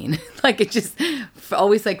human being. Like it just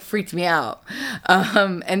always like freaked me out.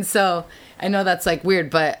 And so I know that's like weird,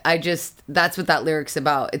 but that's what that lyric's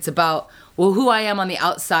about. It's about, who I am on the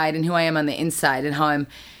outside and who I am on the inside and how I'm.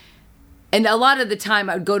 And a lot of the time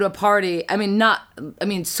I would go to a party.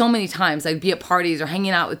 So many times I'd be at parties or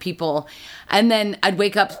hanging out with people. And then I'd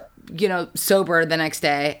wake up, sober the next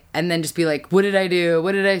day and then just be like, what did I do?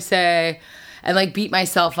 What did I say? And like beat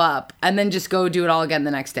myself up and then just go do it all again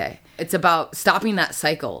the next day. It's about stopping that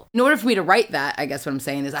cycle. In order for me to write that, I guess what I'm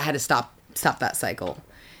saying is I had to stop that cycle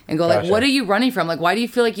and go like, what are you running from? Like, why do you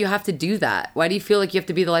feel like you have to do that? Why do you feel like you have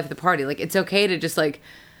to be the life of the party? Like, it's okay to just like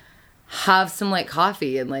have some like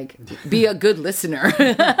coffee and like be a good listener.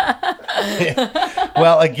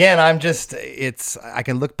 Well, again, I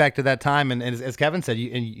can look back to that time and as Kevin said, you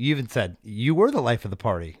even said you were the life of the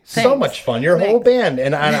party. Thanks. So much fun, your whole band.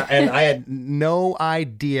 And I had no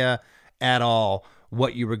idea at all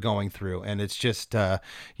what you were going through. And it's just, to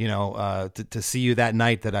see you that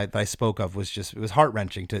night that I spoke of it was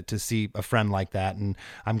heart-wrenching to see a friend like that. And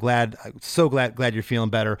I'm so glad you're feeling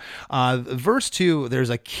better. Verse 2, there's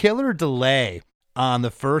a killer delay on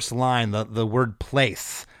the first line, the word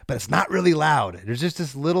place, but it's not really loud. There's just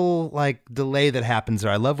this little like delay that happens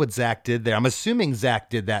there. I love what Zach did there. I'm assuming Zach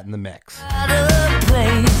did that in the mix.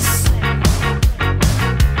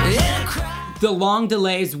 The long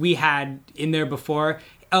delays we had in there before,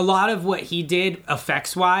 a lot of what he did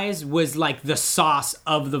effects-wise was like the sauce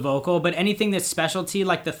of the vocal, but anything that's specialty,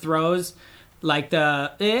 like the throws, like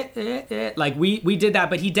the like we did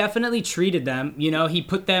that, but he definitely treated them. He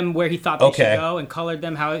put them where he thought they should go and colored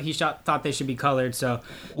them how he thought they should be colored. So,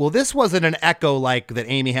 well, this wasn't an echo like that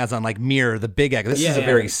Amy has on like Mirror, the big echo. This is a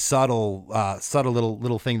very subtle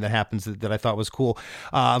little thing that happens that I thought was cool.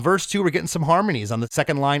 Verse 2, we're getting some harmonies on the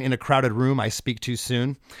second line. In a crowded room, I speak too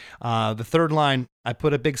soon. The third line, I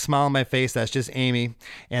put a big smile on my face. That's just Amy.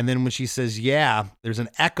 And then when she says, yeah, there's an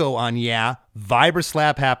echo on yeah.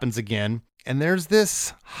 Vibra-slap happens again. And there's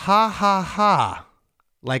this ha ha ha,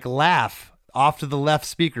 like laugh off to the left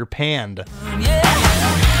speaker panned. Yeah,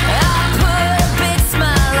 I put a big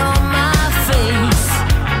smile on my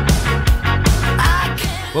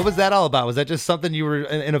face. What was that all about? Was that just something you were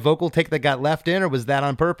in a vocal take that got left in, or was that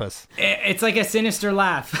on purpose? It's like a sinister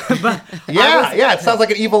laugh. But it sounds like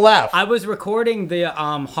an evil laugh. I was recording the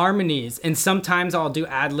harmonies, and sometimes I'll do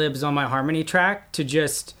ad-libs on my harmony track to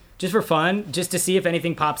just for fun, just to see if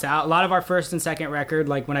anything pops out. A lot of our first and second record,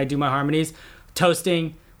 like when I do my harmonies,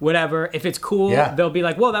 toasting, whatever, if it's cool, they'll be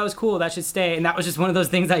like, whoa, that was cool, that should stay. And that was just one of those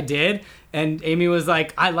things I did. And Amy was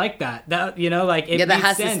like, I like that. That, like, it that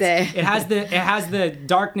has sense. To stay. It has the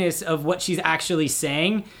darkness of what she's actually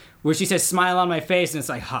saying, where she says, smile on my face, and it's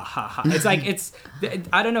like, ha, ha, ha. It's like,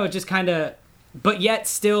 I don't know, it just kind of, but yet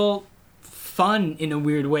still fun in a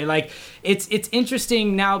weird way. Like it's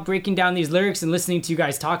interesting now breaking down these lyrics and listening to you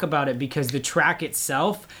guys talk about it, because the track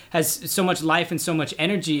itself has so much life and so much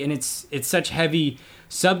energy, and it's such heavy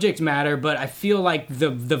subject matter, but I feel like the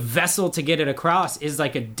vessel to get it across is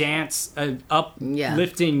like a dance, a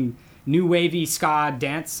uplifting new wavy ska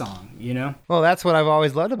dance song, you know? Well, that's what I've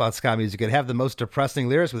always loved about ska music. It have the most depressing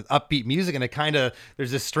lyrics with upbeat music, and it kind of,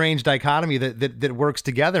 there's this strange dichotomy that works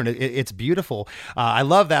together, and it's beautiful. I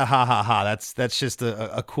love that ha ha ha. That's just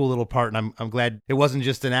a cool little part, and I'm glad it wasn't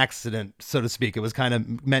just an accident, so to speak. It was kind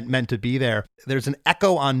of meant to be there. There's an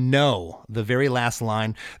echo on No, the very last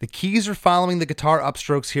line. The keys are following the guitar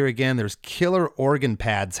upstrokes here again. There's killer organ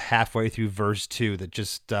pads halfway through verse 2 that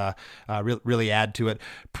just really add to it.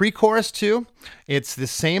 Pre-chorus 2, it's the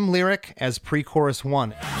same lyric as pre-chorus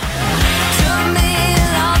 1. Took me a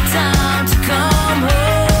long time to come home.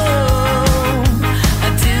 I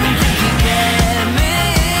didn't think you'd get me.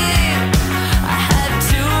 I had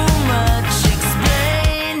too much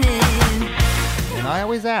explaining. And I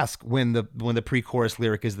always ask when the pre-chorus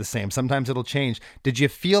lyric is the same. Sometimes it'll change. Did you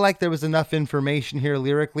feel like there was enough information here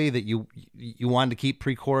lyrically that you wanted to keep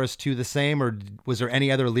pre-chorus 2 the same, or was there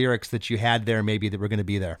any other lyrics that you had there maybe that were going to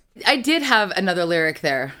be there? I did have another lyric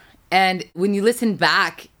there. And when you listen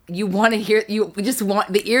back, you want to hear,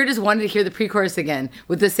 the ear just wanted to hear the pre-chorus again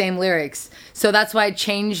with the same lyrics. So that's why I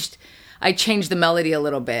changed the melody a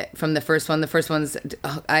little bit from the first one. The first one's,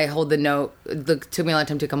 I hold the note, took me a long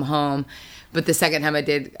time to come home. But the second time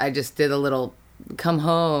I just did a little come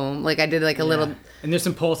home. Like I did like a little. And there's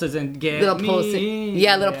some pulses and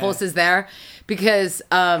pulses there. Because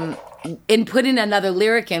in putting another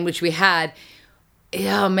lyric in, which we had,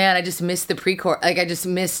 oh man, I just missed the pre-chorus. Like I just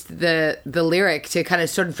missed the lyric to kind of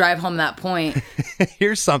sort of drive home that point.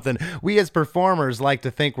 Here's something. We as performers like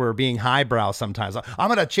to think we're being highbrow sometimes. I'm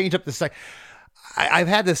going to change up the sec. I've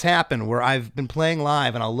had this happen where I've been playing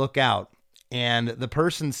live and I'll look out and the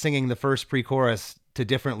person singing the first pre-chorus to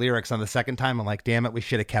different lyrics on the second time, I'm like, damn it, we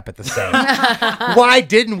should have kept it the same. Why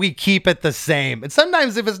didn't we keep it the same? And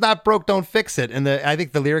sometimes if it's not broke, don't fix it. And I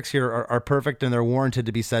think the lyrics here are perfect and they're warranted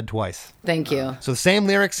to be said twice. Thank you. So the same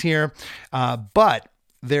lyrics here, but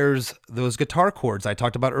there's those guitar chords I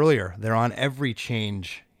talked about earlier. They're on every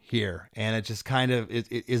change here, and it just kind of it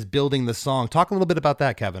is building the song. Talk a little bit about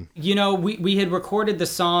that, Kevin. You know, we had recorded the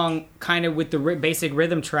song kind of with the basic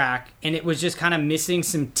rhythm track, and it was just kind of missing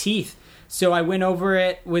some teeth. So I went over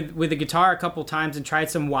it with the guitar a couple times and tried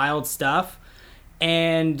some wild stuff.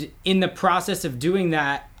 And in the process of doing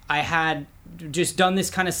that, I had just done this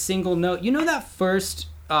kind of single note. You know that first,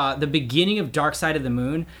 the beginning of Dark Side of the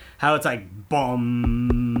Moon? How it's like,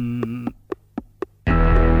 boom.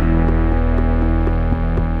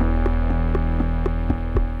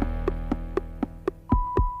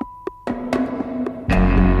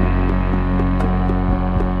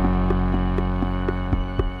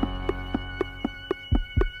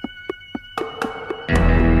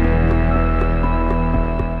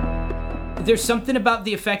 There's something about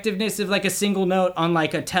the effectiveness of like a single note on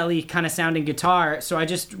like a telly kind of sounding guitar. So I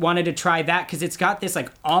just wanted to try that because it's got this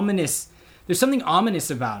like ominous, there's something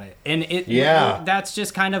ominous about it. And that's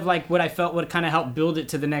just kind of like what I felt would kind of help build it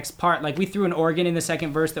to the next part. Like we threw an organ in the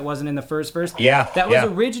second verse that wasn't in the first verse. That was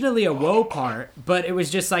originally a whoa part, but it was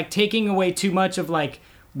just like taking away too much of like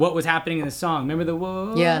what was happening in the song. Remember the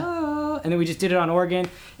whoa? Yeah. And then we just did it on organ.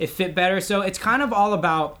 It fit better. So it's kind of all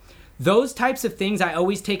about those types of things. I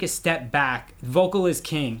always take a step back. Vocal is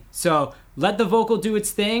king. So let the vocal do its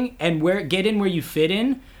thing and get in where you fit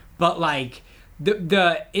in. But like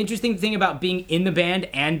the interesting thing about being in the band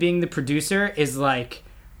and being the producer is like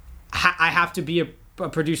I have to be a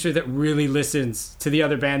producer that really listens to the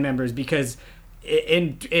other band members, because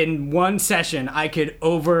in one session I could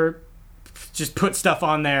just put stuff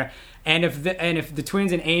on there. And if the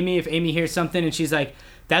twins and if Amy hears something and she's like,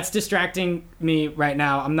 that's distracting me right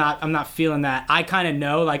now, I'm not feeling that, I kind of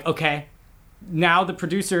know, like, okay, now the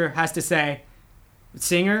producer has to say,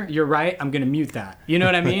 singer, you're right, I'm gonna mute that. You know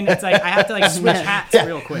what I mean? It's like I have to like switch hats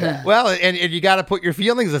real quick. Well, and you got to put your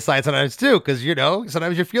feelings aside sometimes too, because you know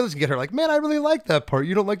sometimes your feelings can get hurt. Like, man, I really like that part.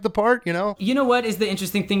 You don't like the part, you know? You know what is the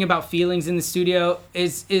interesting thing about feelings in the studio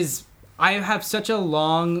is I have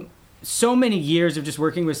so many years of just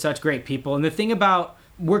working with such great people, and the thing about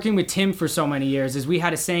working with Tim for so many years is we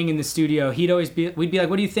had a saying in the studio. We'd be like,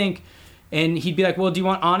 what do you think? And he'd be like, well, do you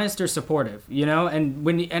want honest or supportive? You know? And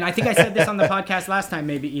I think I said this on the podcast last time,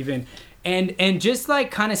 maybe even. And just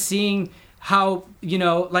like kind of seeing how, you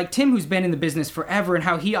know, like Tim, who's been in the business forever, and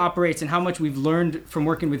how he operates and how much we've learned from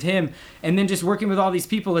working with him. And then just working with all these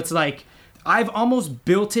people, it's like I've almost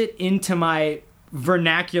built it into my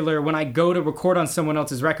vernacular when I go to record on someone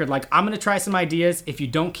else's record. Like, I'm going to try some ideas. If you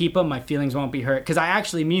don't keep them, my feelings won't be hurt. Because I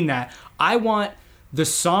actually mean that. I want the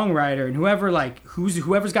songwriter and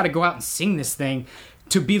whoever's got to go out and sing this thing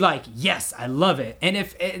to be like, yes, I love it. And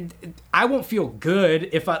if I won't feel good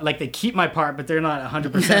if they keep my part, but they're not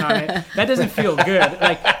 100% on it. That doesn't feel good.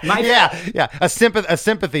 Like a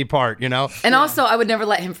sympathy part, And also, I would never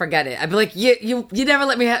let him forget it. I'd be like, you never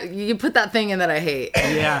let me you put that thing in that I hate.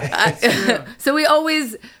 Yeah. So we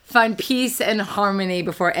always find peace and harmony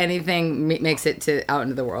before anything makes it out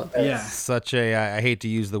into the world. Yeah. Such a, I hate to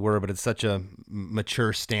use the word, but it's such a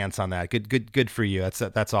mature stance on that. Good for you.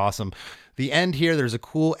 That's awesome. The end here, there's a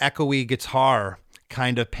cool echoey guitar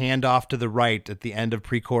kind of panned off to the right at the end of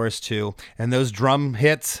pre-chorus 2, and those drum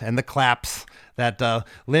hits and the claps, that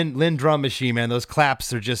Lynn drum machine, man, those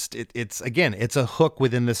claps are just, it's a hook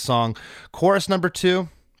within this song. Chorus number 2,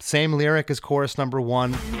 same lyric as chorus number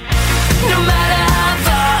 1. No matter how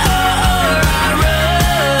far I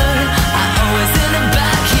run, I always end up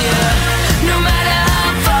back here. No matter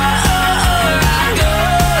how far I go,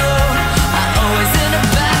 I always end up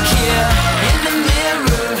back here. In the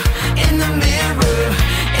mirror, in the mirror,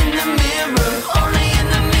 in the mirror, only in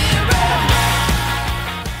the mirror.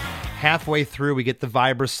 Halfway through, we get the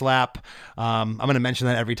vibra slap. I'm going to mention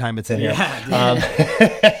that every time it's in here.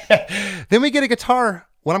 Then we get a guitar,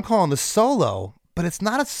 what I'm calling the solo. But it's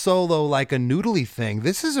not a solo like a noodly thing.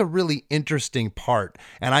 This is a really interesting part.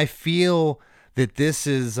 And I feel that this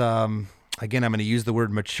is, again, I'm going to use the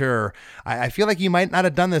word mature. I feel like you might not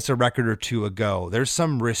have done this a record or two ago. There's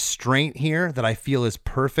some restraint here that I feel is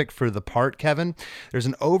perfect for the part, Kevin. There's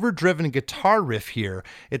an overdriven guitar riff here.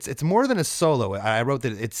 It's more than a solo. I wrote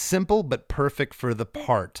that it's simple but perfect for the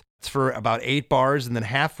part. It's for about 8 bars, and then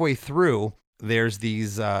halfway through, there's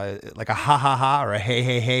these like a ha ha ha or a hey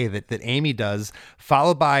hey hey that Amy does,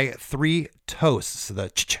 followed by 3 toasts. The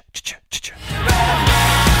ch ch ch ch ch.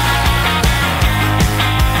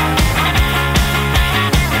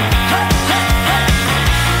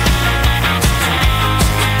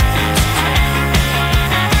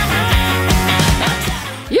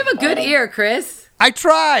 You have a good ear, Chris. I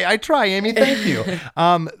try, Amy. Thank you.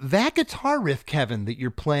 That guitar riff, Kevin, that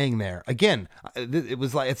you're playing there, again,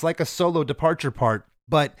 it's like a solo departure part,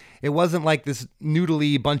 but it wasn't like this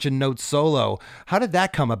noodly bunch of notes solo. How did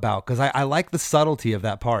that come about? Because I like the subtlety of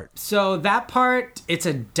that part. So that part, it's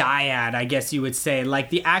a dyad, I guess you would say.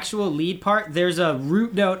 Like the actual lead part, there's a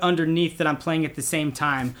root note underneath that I'm playing at the same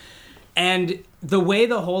time. And the way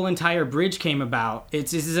the whole entire bridge came about,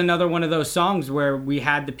 this is another one of those songs where we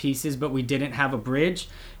had the pieces, but we didn't have a bridge.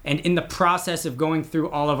 And in the process of going through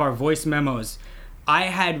all of our voice memos, I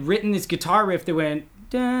had written this guitar riff that went,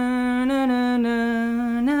 da, na, na, na,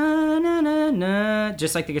 na, na, na, na,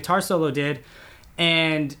 just like the guitar solo did.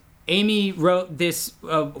 And Amy wrote this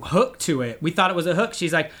hook to it. We thought it was a hook.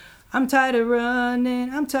 She's like, I'm tired of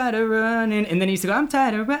running. And then he used to go, I'm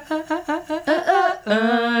tired of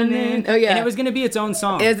running. Oh, yeah. And it was going to be its own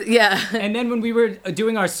song. And then when we were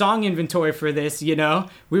doing our song inventory for this, we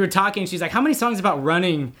were talking. She's like, how many songs about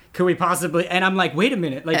running could we possibly? And I'm like, wait a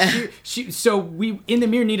minute. Like, so we, In the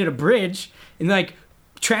Mirror, needed a bridge. And like,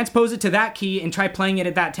 transpose it to that key and try playing it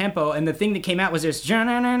at that tempo. And the thing that came out was this. So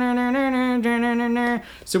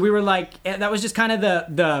we were like, that was just kind of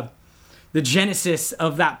the genesis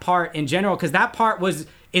of that part in general, because that part was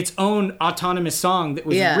its own autonomous song that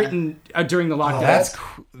was written during the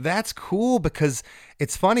lockdown. That's cool, because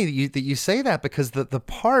it's funny that you say that, because the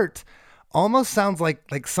part almost sounds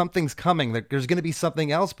like something's coming. There's going to be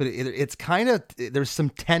something else, but it's kind of, there's some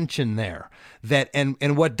tension there.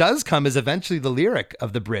 And what does come is eventually the lyric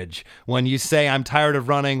of the bridge. When you say, I'm tired of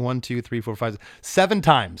running, 1, 2, 3, 4, 5, 7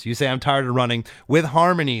 times, you say, I'm tired of running, with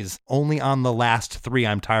harmonies only on the last 3,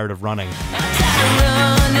 I'm tired of running. I'm tired of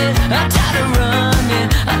running, I'm tired of running,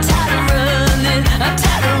 I'm tired of running, I'm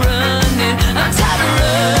tired of running, I'm tired of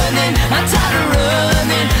running, I'm tired of running.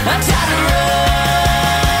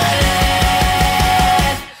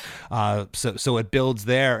 So it builds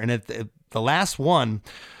there, and at the last one,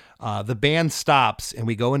 the band stops, and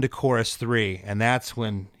we go into chorus 3, and that's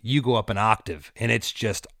when you go up an octave, and it's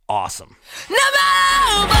just awesome. No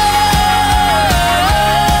matter what,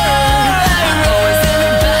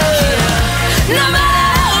 no matter.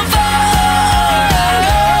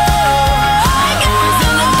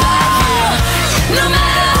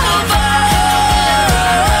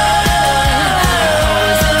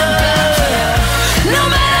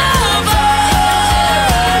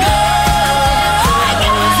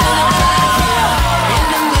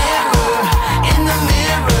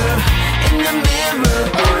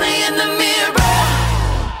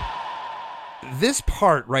 This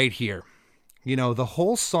part right here, the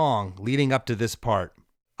whole song leading up to this part,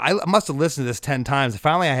 I must have listened to this 10 times.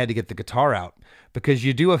 Finally, I had to get the guitar out, because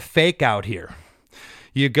you do a fake out here.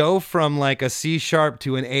 You go from like a C sharp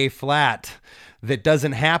to an A flat. that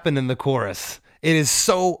doesn't happen in the chorus. It is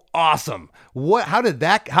so awesome. How did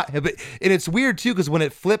that, and it's weird too, because when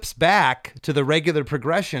it flips back to the regular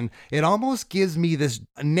progression, it almost gives me this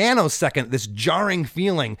nanosecond, this jarring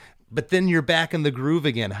feeling, but then you're back in the groove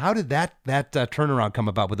again. How did that turnaround come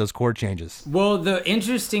about with those chord changes? Well, the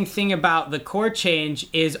interesting thing about the chord change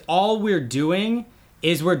is all we're doing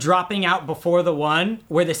is we're dropping out before the one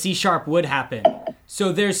where the C sharp would happen.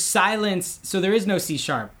 So there's silence, so there is no C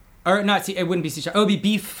sharp. Or not C, it wouldn't be C sharp. It would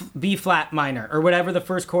be B flat minor or whatever the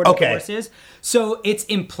first chord of the chorus is. So it's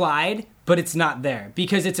implied, but it's not there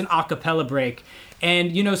because it's an a cappella break.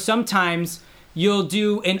 And sometimes you'll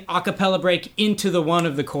do an a cappella break into the one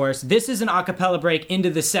of the chorus. This is an a cappella break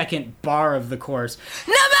into the second bar of the chorus.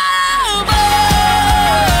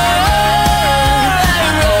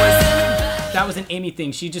 That was an Amy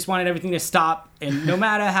thing. She just wanted everything to stop, and no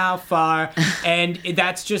matter how far. And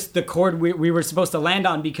that's just the chord we were supposed to land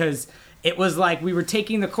on, because it was like we were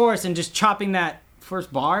taking the chorus and just chopping that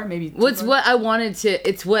first bar, maybe. It's what I wanted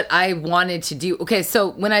to do. Okay,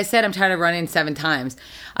 so when I said I'm tired of running 7 times,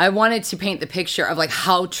 I wanted to paint the picture of like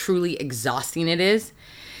how truly exhausting it is.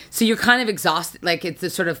 So you're kind of exhausted, like it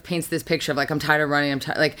sort of paints this picture of like, I'm tired of running, I'm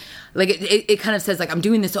tired, like it kind of says like, I'm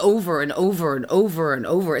doing this over and over and over and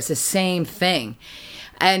over. It's the same thing.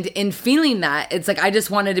 And in feeling that, it's like, I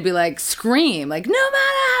just wanted to be like, scream, like, no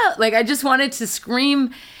matter how, like, I just wanted to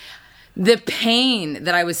scream the pain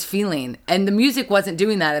that I was feeling, and the music wasn't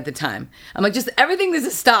doing that at the time. I'm like, just everything needs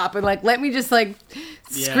to stop, and like, let me just like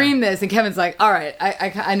scream this. And Kevin's like, all right,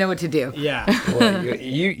 I know what to do. Yeah. Well,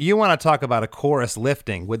 you want to talk about a chorus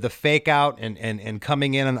lifting with the fake out and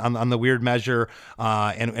coming in on the weird measure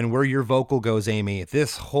and where your vocal goes, Amy.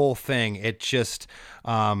 This whole thing, it just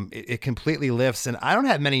it completely lifts. And I don't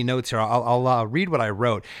have many notes here. I'll read what I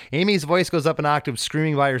wrote. Amy's voice goes up an octave,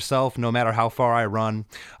 screaming by herself, no matter how far I run,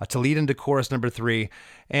 to lead into chorus number 3.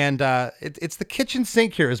 And it's the kitchen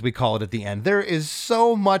sink here, as we call it at the end. There is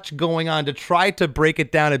so much going on. To try to break it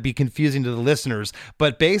down, it'd be confusing to the listeners.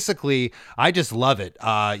 But basically, I just love it.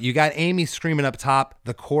 You got Amy screaming up top.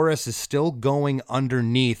 The chorus is still going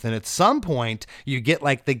underneath. And at some point, you get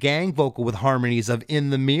like the gang vocal with harmonies of In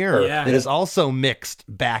the Mirror that is also mixed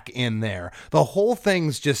back in there. The whole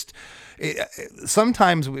thing's just...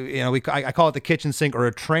 sometimes I call it the kitchen sink or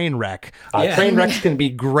a train wreck. Train wrecks can be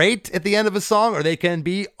great at the end of a song, or they can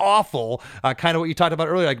be awful. Kind of what you talked about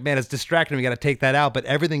earlier, like, man, it's distracting. We got to take that out. But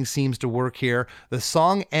everything seems to work here. The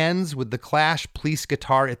song ends with the Clash police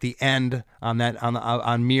guitar at the end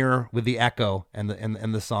on Mirror with the echo, and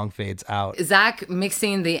the song fades out. Zach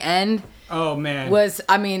mixing the end. Oh man, was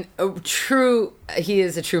he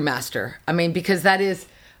is a true master. I mean, because that is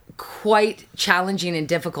quite challenging and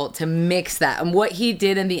difficult to mix that, and what he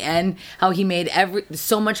did in the end, how he made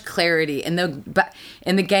so much clarity in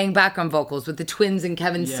the gang background vocals with the twins and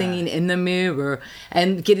Kevin singing In the Mirror,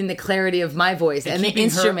 and getting the clarity of my voice and the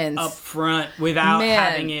instruments up front without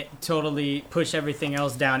having it totally push everything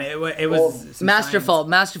else down. It was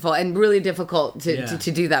masterful, and really difficult to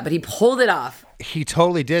do that, but he pulled it off. He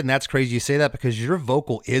totally did, and that's crazy you say that, because your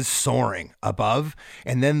vocal is soaring above,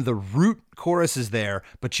 and then the root chorus is there,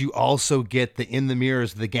 but you also get the In the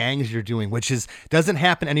Mirrors, the gangs you're doing, which doesn't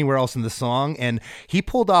happen anywhere else in the song. And he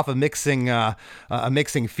pulled off a mixing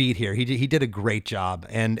feat here. He did a great job,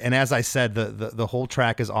 and as I said, the whole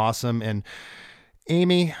track is awesome. And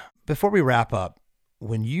Amy, before we wrap up,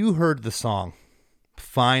 when you heard the song,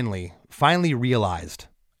 finally realized,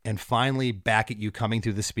 and finally back at you coming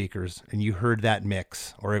through the speakers, and you heard that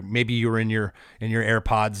mix, or maybe you were in your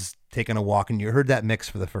AirPods taking a walk and you heard that mix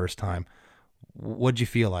for the first time, what'd you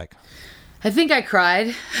feel like? I think I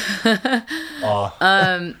cried. I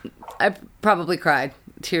probably cried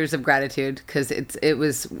tears of gratitude, because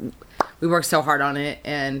we worked so hard on it,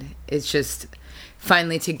 and it's just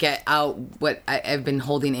finally to get out what I've been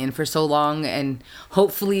holding in for so long, and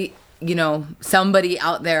hopefully, somebody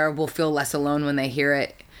out there will feel less alone when they hear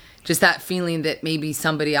it. Just that feeling that maybe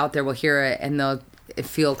somebody out there will hear it and they'll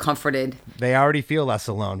feel comforted. They already feel less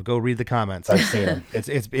alone. Go read the comments. I've seen them.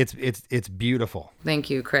 It's beautiful.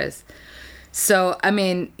 Thank you, Chris. So, I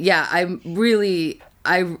mean, yeah, I'm really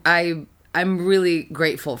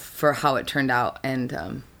grateful for how it turned out, and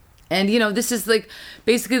this is like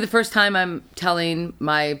basically the first time I'm telling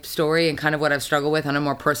my story and kind of what I've struggled with on a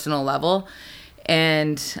more personal level,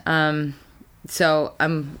 and so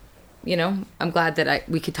I'm glad that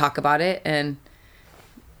we could talk about it, and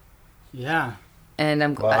and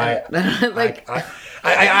I'm glad.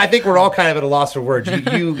 I think we're all kind of at a loss for words.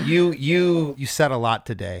 You said a lot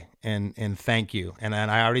today, and thank you. And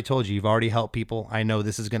I already told you, you've already helped people. I know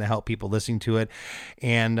this is going to help people listening to it.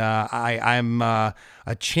 And I'm a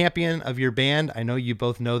champion of your band. I know you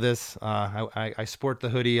both know this. I sport the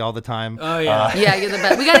hoodie all the time. Oh, yeah. Yeah, you're the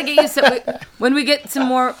best. We got to get you some. When we get some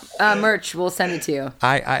more merch, we'll send it to you.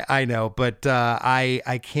 I know, but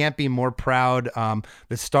I can't be more proud.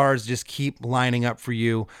 The stars just keep lining up for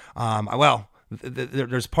you.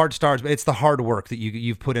 There's part stars, but it's the hard work that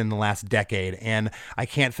you've put in the last decade, and I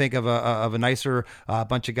can't think of a nicer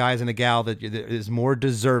bunch of guys and a gal that is more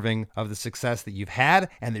deserving of the success that you've had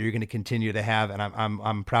and that you're going to continue to have. And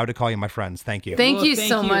I'm proud to call you my friends. Thank you. Thank you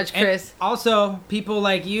so much, Chris. And also, people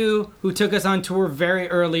like you who took us on tour very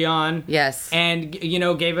early on. Yes. And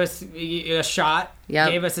gave us a shot. Yep.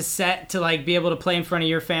 Gave us a set to be able to play in front of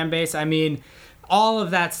your fan base. I mean, all of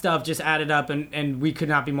that stuff just added up, and we could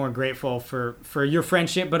not be more grateful for your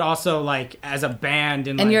friendship, but also as a band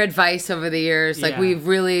and your advice over the years. Yeah. We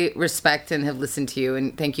really respect and have listened to you,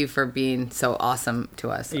 and thank you for being so awesome to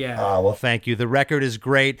us. Yeah. Well, thank you. The record is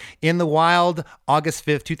great. In the Wild, August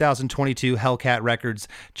 5th, 2022, Hellcat Records.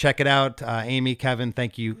 Check it out. Amy, Kevin,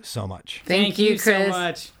 thank you so much. Thank you, Chris. So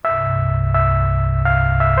much.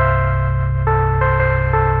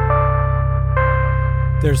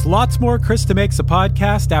 There's lots more Krista Makes a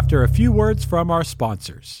Podcast after a few words from our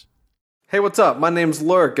sponsors. Hey, what's up? My name's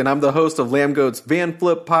Lurk, and I'm the host of Lambgoat's Van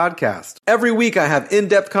Flip podcast. Every week, I have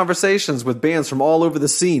in-depth conversations with bands from all over the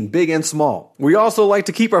scene, big and small. We also like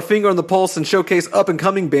to keep our finger on the pulse and showcase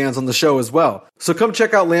up-and-coming bands on the show as well. So come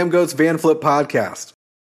check out Lambgoat's Van Flip podcast.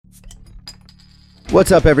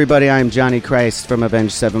 What's up, everybody? I'm Johnny Christ from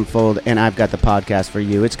Avenged Sevenfold, and I've got the podcast for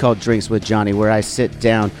you. It's called Drinks with Johnny, where I sit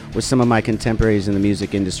down with some of my contemporaries in the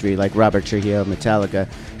music industry, like Robert Trujillo of Metallica,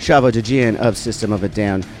 Shavo Dajian of System of a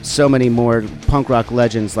Down, so many more punk rock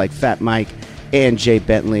legends like Fat Mike and Jay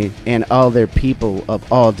Bentley, and all their people of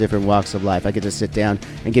all different walks of life. I get to sit down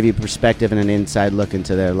and give you perspective and an inside look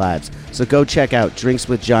into their lives. So go check out Drinks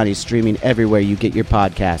with Johnny, streaming everywhere you get your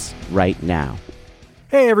podcasts right now.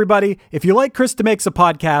 Hey, everybody. If you like Krista Makes a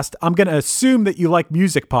Podcast, I'm going to assume that you like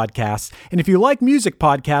music podcasts. And if you like music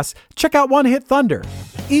podcasts, check out One Hit Thunder.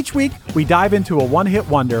 Each week, we dive into a one-hit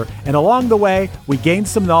wonder, and along the way, we gain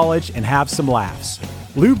some knowledge and have some laughs.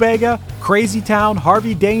 Lou Bega, Crazy Town,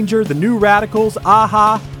 Harvey Danger, The New Radicals,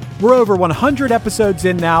 Aha. We're over 100 episodes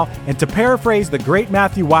in now, and to paraphrase the great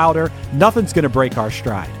Matthew Wilder, nothing's going to break our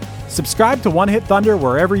stride. Subscribe to One Hit Thunder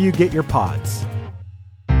wherever you get your pods.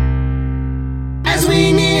 As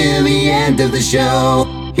we near the end of the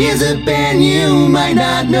show, here's a band you might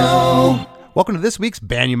not know. Welcome to this week's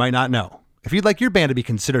Band You Might Not Know. If you'd like your band to be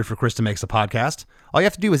considered for Krista Makes a Podcast, all you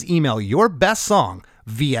have to do is email your best song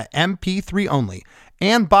via MP3 only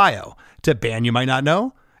and bio to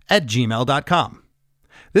bandyoumightnotknow@gmail.com.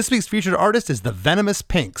 This week's featured artist is the Venomous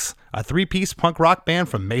Pinks, a three-piece punk rock band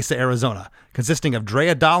from Mesa, Arizona, consisting of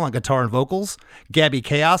Drea Dahl on guitar and vocals, Gabby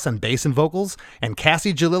Chaos on bass and vocals, and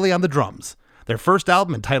Cassie Jalili on the drums. Their first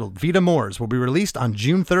album, entitled Vita Moors, will be released on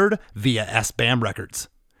June 3rd via S-BAM Records.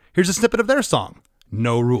 Here's a snippet of their song,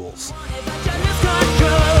 No Rules.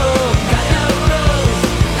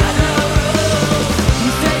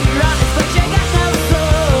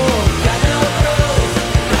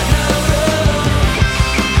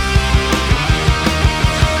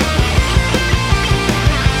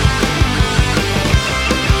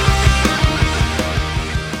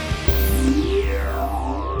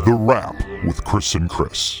 The Wrap with Chris and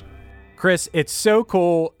Chris. Chris, it's so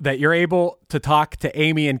cool that you're able to talk to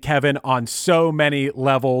Amy and Kevin on so many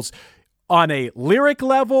levels. On a lyric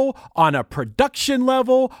level, on a production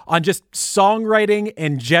level, on just songwriting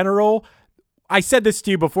in general. I said this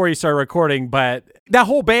to you before you started recording, but that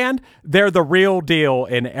whole band, they're the real deal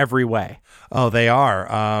in every way. Oh, they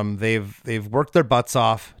are. They've worked their butts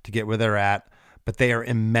off to get where they're at, but they are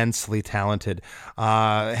immensely talented.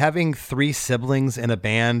 Having three siblings in a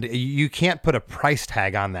band, you can't put a price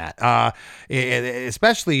tag on that,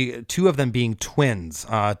 especially two of them being twins.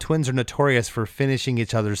 Twins are notorious for finishing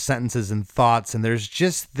each other's sentences and thoughts, and there's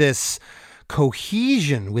just this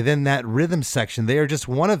cohesion within that rhythm section. They are just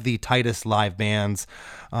one of the tightest live bands.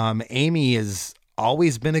 Amy has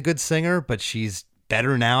always been a good singer, but she's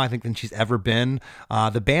better now, I think, than she's ever been.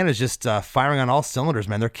 The band is just firing on all cylinders,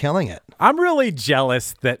 man. They're killing it. I'm really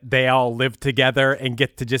jealous that they all live together and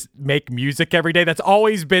get to just make music every day. That's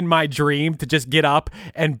always been my dream, to just get up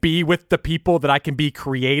and be with the people that I can be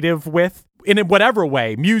creative with in whatever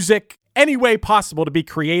way, music, any way possible to be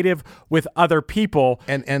creative with other people.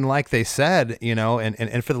 And like they said,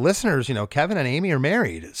 and for the listeners, Kevin and Amy are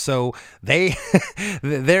married, so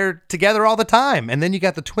they're together all the time. And then you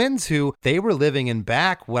got the twins who they were living in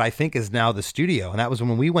back what I think is now the studio, and that was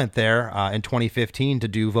when we went there in 2015 to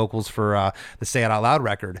do vocals for the Say It Out Loud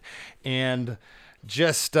record. And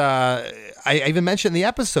just I even mentioned in the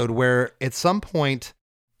episode where at some point,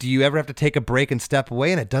 do you ever have to take a break and step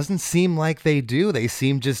away? And it doesn't seem like they do. They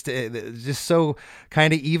seem just so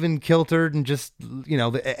kind of even kiltered, and just,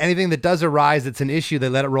 anything that does arise that's an issue, they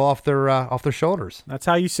let it roll off their shoulders. That's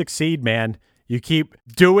how you succeed, man. You keep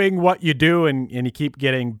doing what you do, and you keep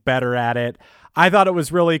getting better at it. I thought it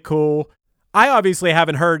was really cool. I obviously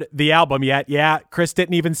haven't heard the album yet. Yeah, Chris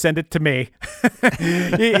didn't even send it to me.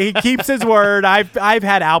 he keeps his word. I've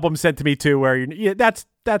had albums sent to me too, where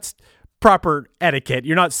that's proper etiquette.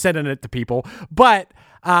 You're not sending it to people. But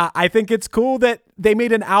I think it's cool that they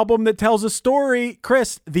made an album that tells a story.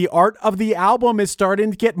 Chris, the art of the album is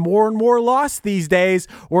starting to get more and more lost these days.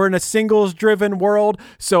 We're in a singles-driven world,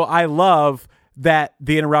 so I love that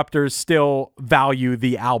the Interrupters still value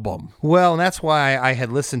the album. Well, and that's why I had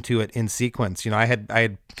listened to it in sequence. I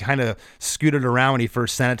had kind of scooted around when he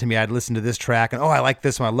first sent it to me. I'd listened to this track, and I like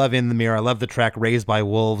this one. I love In the Mirror. I love the track Raised by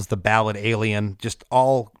Wolves, the ballad Alien, just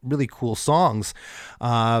all really cool songs.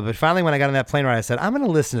 But finally, when I got on that plane ride, I said, I'm going to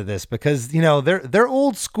listen to this because, they're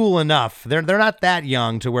old school enough. They're not that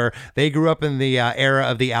young to where they grew up in the era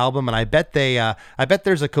of the album, and I bet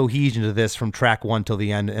there's a cohesion to this from track 1 till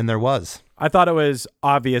the end, and there was. I thought it was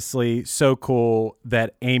obviously so cool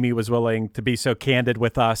that Amy was willing to be so candid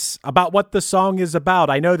with us about what the song is about.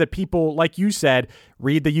 I know that people, like you said,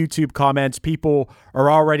 read the YouTube comments. People are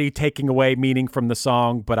already taking away meaning from the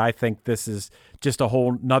song, but I think this is just a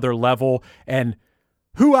whole nother level. And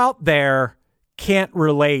who out there can't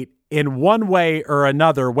relate in one way or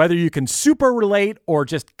another, whether you can super relate or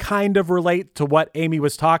just kind of relate to what Amy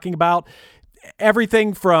was talking about?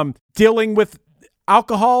 Everything from dealing with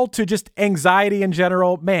alcohol to just anxiety in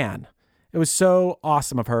general. Man, it was so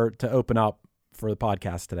awesome of her to open up for the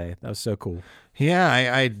podcast today. That was so cool. Yeah,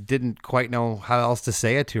 I didn't quite know how else to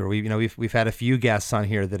say it to her. We've had a few guests on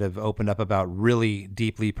here that have opened up about really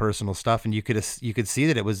deeply personal stuff, and you could see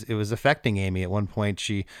that it was affecting Amy. At one point,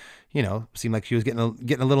 she, seemed like she was getting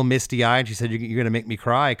a little misty eyed. She said, "You're going to make me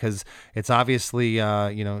cry," because it's obviously,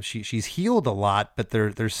 she's healed a lot, but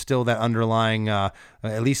there's still that underlying, at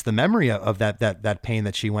least the memory of that pain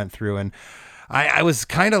that she went through. And I was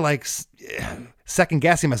kind of like second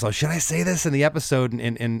guessing myself. Should I say this in the episode?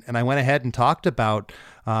 And I went ahead and talked about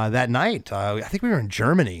that night. I think we were in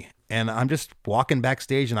Germany, and I'm just walking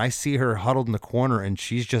backstage, and I see her huddled in the corner, and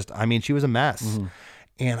she's just, she was a mess. Mm-hmm.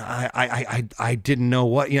 And I didn't know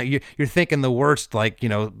what, you're thinking the worst, like,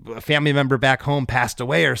 a family member back home passed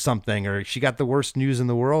away or something, or she got the worst news in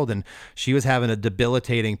the world, and she was having a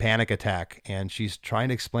debilitating panic attack, and she's trying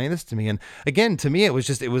to explain this to me. And again, to me, it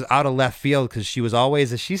was out of left field, because she was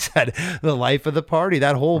always, as she said, the life of the party.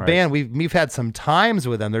 That whole band, we've had some times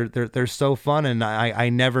with them. They're so fun, and I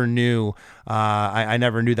never knew I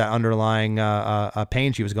never knew that underlying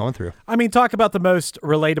pain she was going through. Talk about the most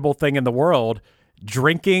relatable thing in the world.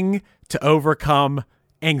 Drinking to overcome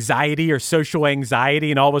anxiety or social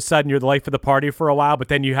anxiety, and all of a sudden you're the life of the party for a while, but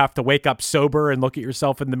then you have to wake up sober and look at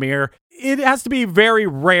yourself in the mirror. It has to be very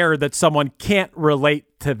rare that someone can't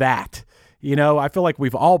relate to that. I feel like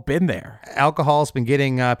we've all been there. Alcohol's been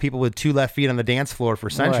getting people with two left feet on the dance floor for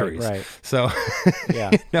centuries. Right. So,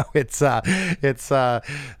 yeah, it's the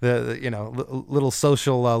little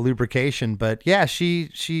social lubrication. But yeah, she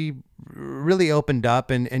really opened up,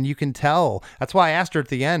 and you can tell. That's why I asked her at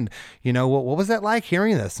the end, what was that like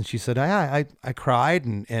hearing this? And she said, I cried,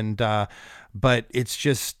 and but it's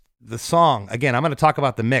just the song. Again, I'm going to talk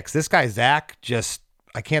about the mix. This guy Zach, just,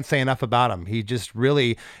 I can't say enough about him. He just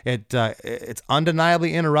really, it's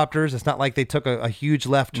undeniably Interrupters. It's not like they took a huge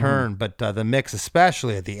left turn, but the mix,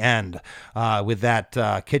 especially at the end, with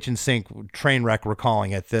that kitchen sink train wreck, we're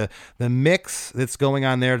calling it, the mix that's going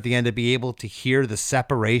on there at the end, to be able to hear the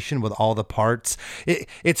separation with all the parts.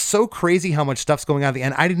 It's so crazy how much stuff's going on at the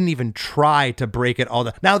end. I didn't even try to break it all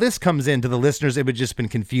down. Now this comes in to the listeners, it would just been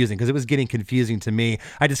confusing, because it was getting confusing to me.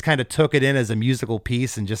 I just kind of took it in as a musical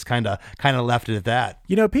piece and just kind of left it at that.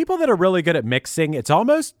 People that are really good at mixing, it's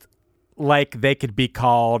almost like they could be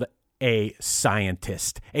called a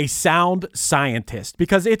scientist, a sound scientist,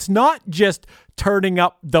 because it's not just turning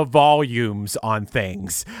up the volumes on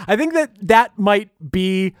things. I think that might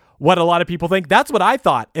be what a lot of people think. That's what I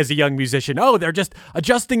thought as a young musician. Oh, they're just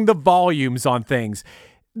adjusting the volumes on things.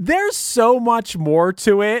 There's so much more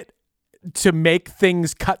to it to make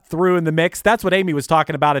things cut through in the mix. That's what Amy was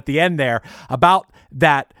talking about at the end there, about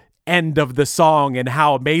that end of the song and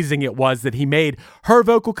how amazing it was that he made her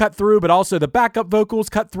vocal cut through, but also the backup vocals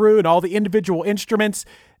cut through and all the individual instruments.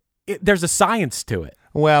 There's a science to it.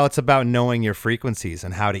 Well, it's about knowing your frequencies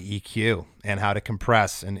and how to EQ and how to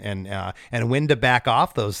compress and when to back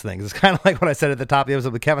off those things. It's kind of like what I said at the top of the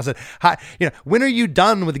episode with Kevin. I said, "Hi, when are you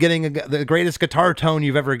done with getting the greatest guitar tone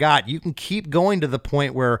you've ever got?" You can keep going to the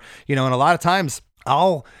point where, and a lot of times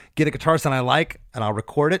I'll get a guitar sound I like and I'll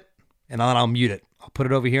record it and then I'll mute it. I'll put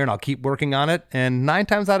it over here and I'll keep working on it. And 9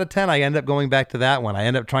 times out of 10, I end up going back to that one. I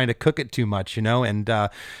end up trying to cook it too much, and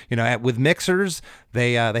with mixers,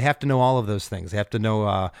 they have to know all of those things. They have to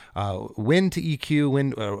know when to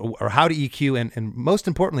EQ, or how to EQ, and most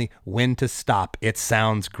importantly, when to stop. It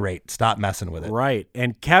sounds great. Stop messing with it. Right.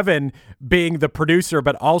 And Kevin, being the producer,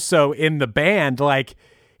 but also in the band,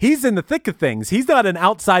 he's in the thick of things. He's not an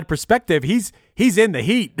outside perspective. He's in the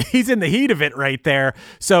heat. He's in the heat of it right there.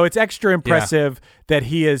 So it's extra impressive that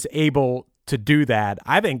he is able to do that.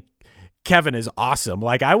 I think Kevin is awesome.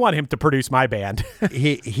 I want him to produce my band.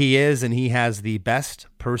 He is, and he has the best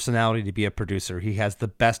personality to be a producer. He has the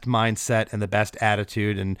best mindset and the best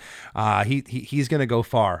attitude, and he's going to go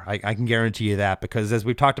far. I can guarantee you that, because as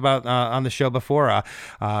we've talked about on the show before,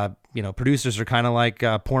 producers are kind of like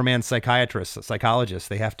poor man's psychologists.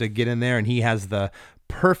 They have to get in there, and he has the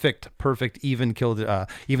perfect even-keeled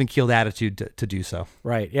attitude to do so.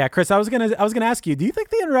 Right. Yeah, Chris, I was gonna ask you, do you think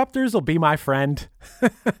the Interrupters will be my friend?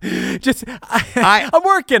 I'm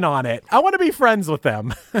working on it. I want to be friends with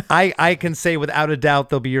them. I can say without a doubt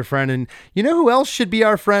they'll be your friend. And you know who else should be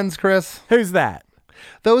our friends, Chris? Who's that?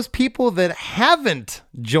 Those people that haven't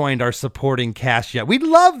joined our supporting cast yet. We'd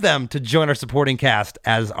love them to join our supporting cast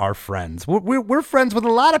as our friends. We're friends with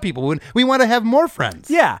a lot of people. We want to have more friends.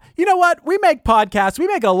 Yeah. You know what? We make podcasts. We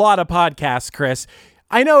make a lot of podcasts, Chris.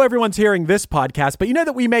 I know everyone's hearing this podcast, but you know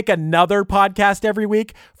that we make another podcast every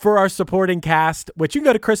week for our supporting cast, which you can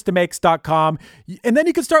go to KristaMakes.com, and then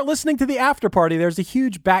you can start listening to the After Party. There's a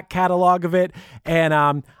huge back catalog of it, and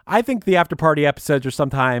I think the After Party episodes are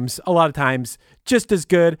a lot of times, just as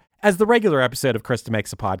good as the regular episode of Krista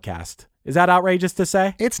Makes a Podcast. Is that outrageous to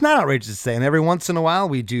say? It's not outrageous to say. And every once in a while,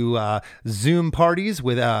 we do Zoom parties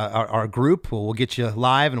with our group. We'll get you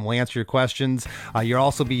live and we'll answer your questions. You'll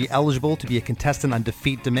also be eligible to be a contestant on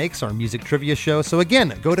Defeat Demakes, our music trivia show. So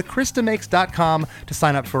again, go to KristaMakes.com to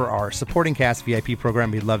sign up for our supporting cast VIP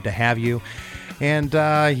program. We'd love to have you. And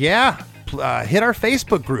hit our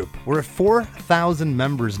Facebook group. We're at 4,000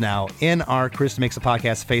 members now in our Krista Makes a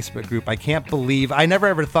Podcast Facebook group. I can't believe, I never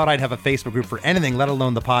ever thought I'd have a Facebook group for anything, let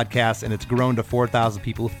alone the podcast, and it's grown to 4,000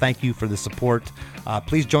 people. Thank you for the support.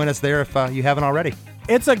 Please join us there if you haven't already.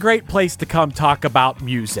 It's a great place to come talk about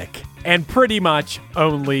music, and pretty much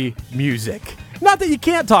only music. Not that you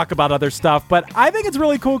can't talk about other stuff, but I think it's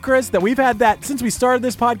really cool, Chris, that we've had that since we started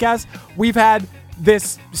this podcast. We've had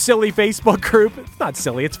this silly Facebook group. It's not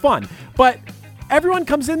silly, it's fun. But everyone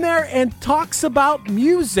comes in there and talks about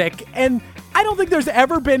music, and I don't think there's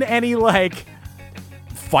ever been any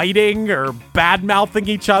fighting or bad-mouthing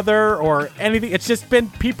each other or anything. It's just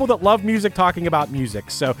been people that love music talking about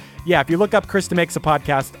music. So yeah, if you look up Krista Makes a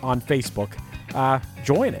Podcast on Facebook,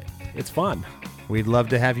 join it. It's fun. We'd love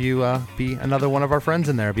to have you be another one of our friends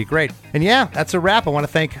in there. It'd be great. And yeah, that's a wrap. I want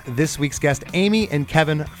to thank this week's guest, Amy and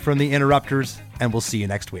Kevin from the Interrupters, and we'll see you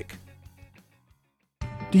next week.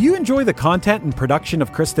 Do you enjoy the content and production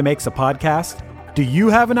of Krista Makes a Podcast? Do you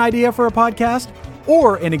have an idea for a podcast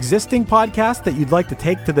or an existing podcast that you'd like to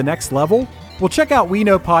take to the next level? Well, check out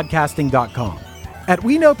WeKnowPodcasting.com. At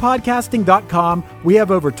WeKnowPodcasting.com, we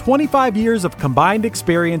have over 25 years of combined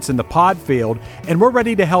experience in the pod field, and we're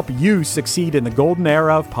ready to help you succeed in the golden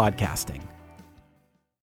era of podcasting.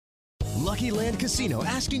 Lucky Land Casino,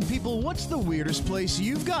 asking people, what's the weirdest place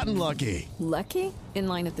you've gotten lucky? Lucky? In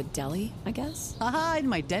line at the deli, I guess? Aha, in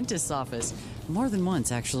my dentist's office. More than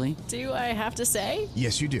once, actually. Do I have to say?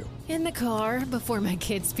 Yes, you do. In the car before my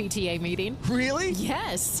kids' PTA meeting. Really?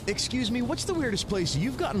 Yes. Excuse me, what's the weirdest place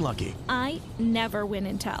you've gotten lucky? I never win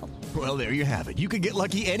and tell. Well, there you have it. You can get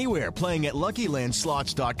lucky anywhere, playing at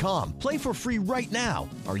LuckyLandSlots.com. Play for free right now.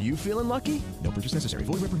 Are you feeling lucky? No purchase necessary.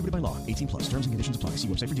 Void where prohibited by law. 18+. Terms and conditions apply. See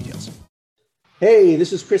website for details. Hey,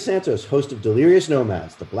 this is Chris Santos, host of Delirious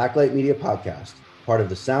Nomads, the Blacklight Media podcast, part of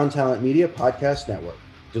the Sound Talent Media Podcast Network.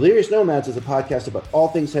 Delirious Nomads is a podcast about all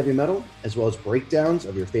things heavy metal, as well as breakdowns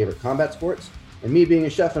of your favorite combat sports. And me being a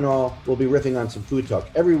chef and all, we'll be riffing on some food talk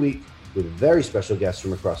every week with very special guests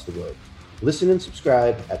from across the globe. Listen and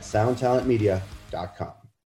subscribe at soundtalentmedia.com.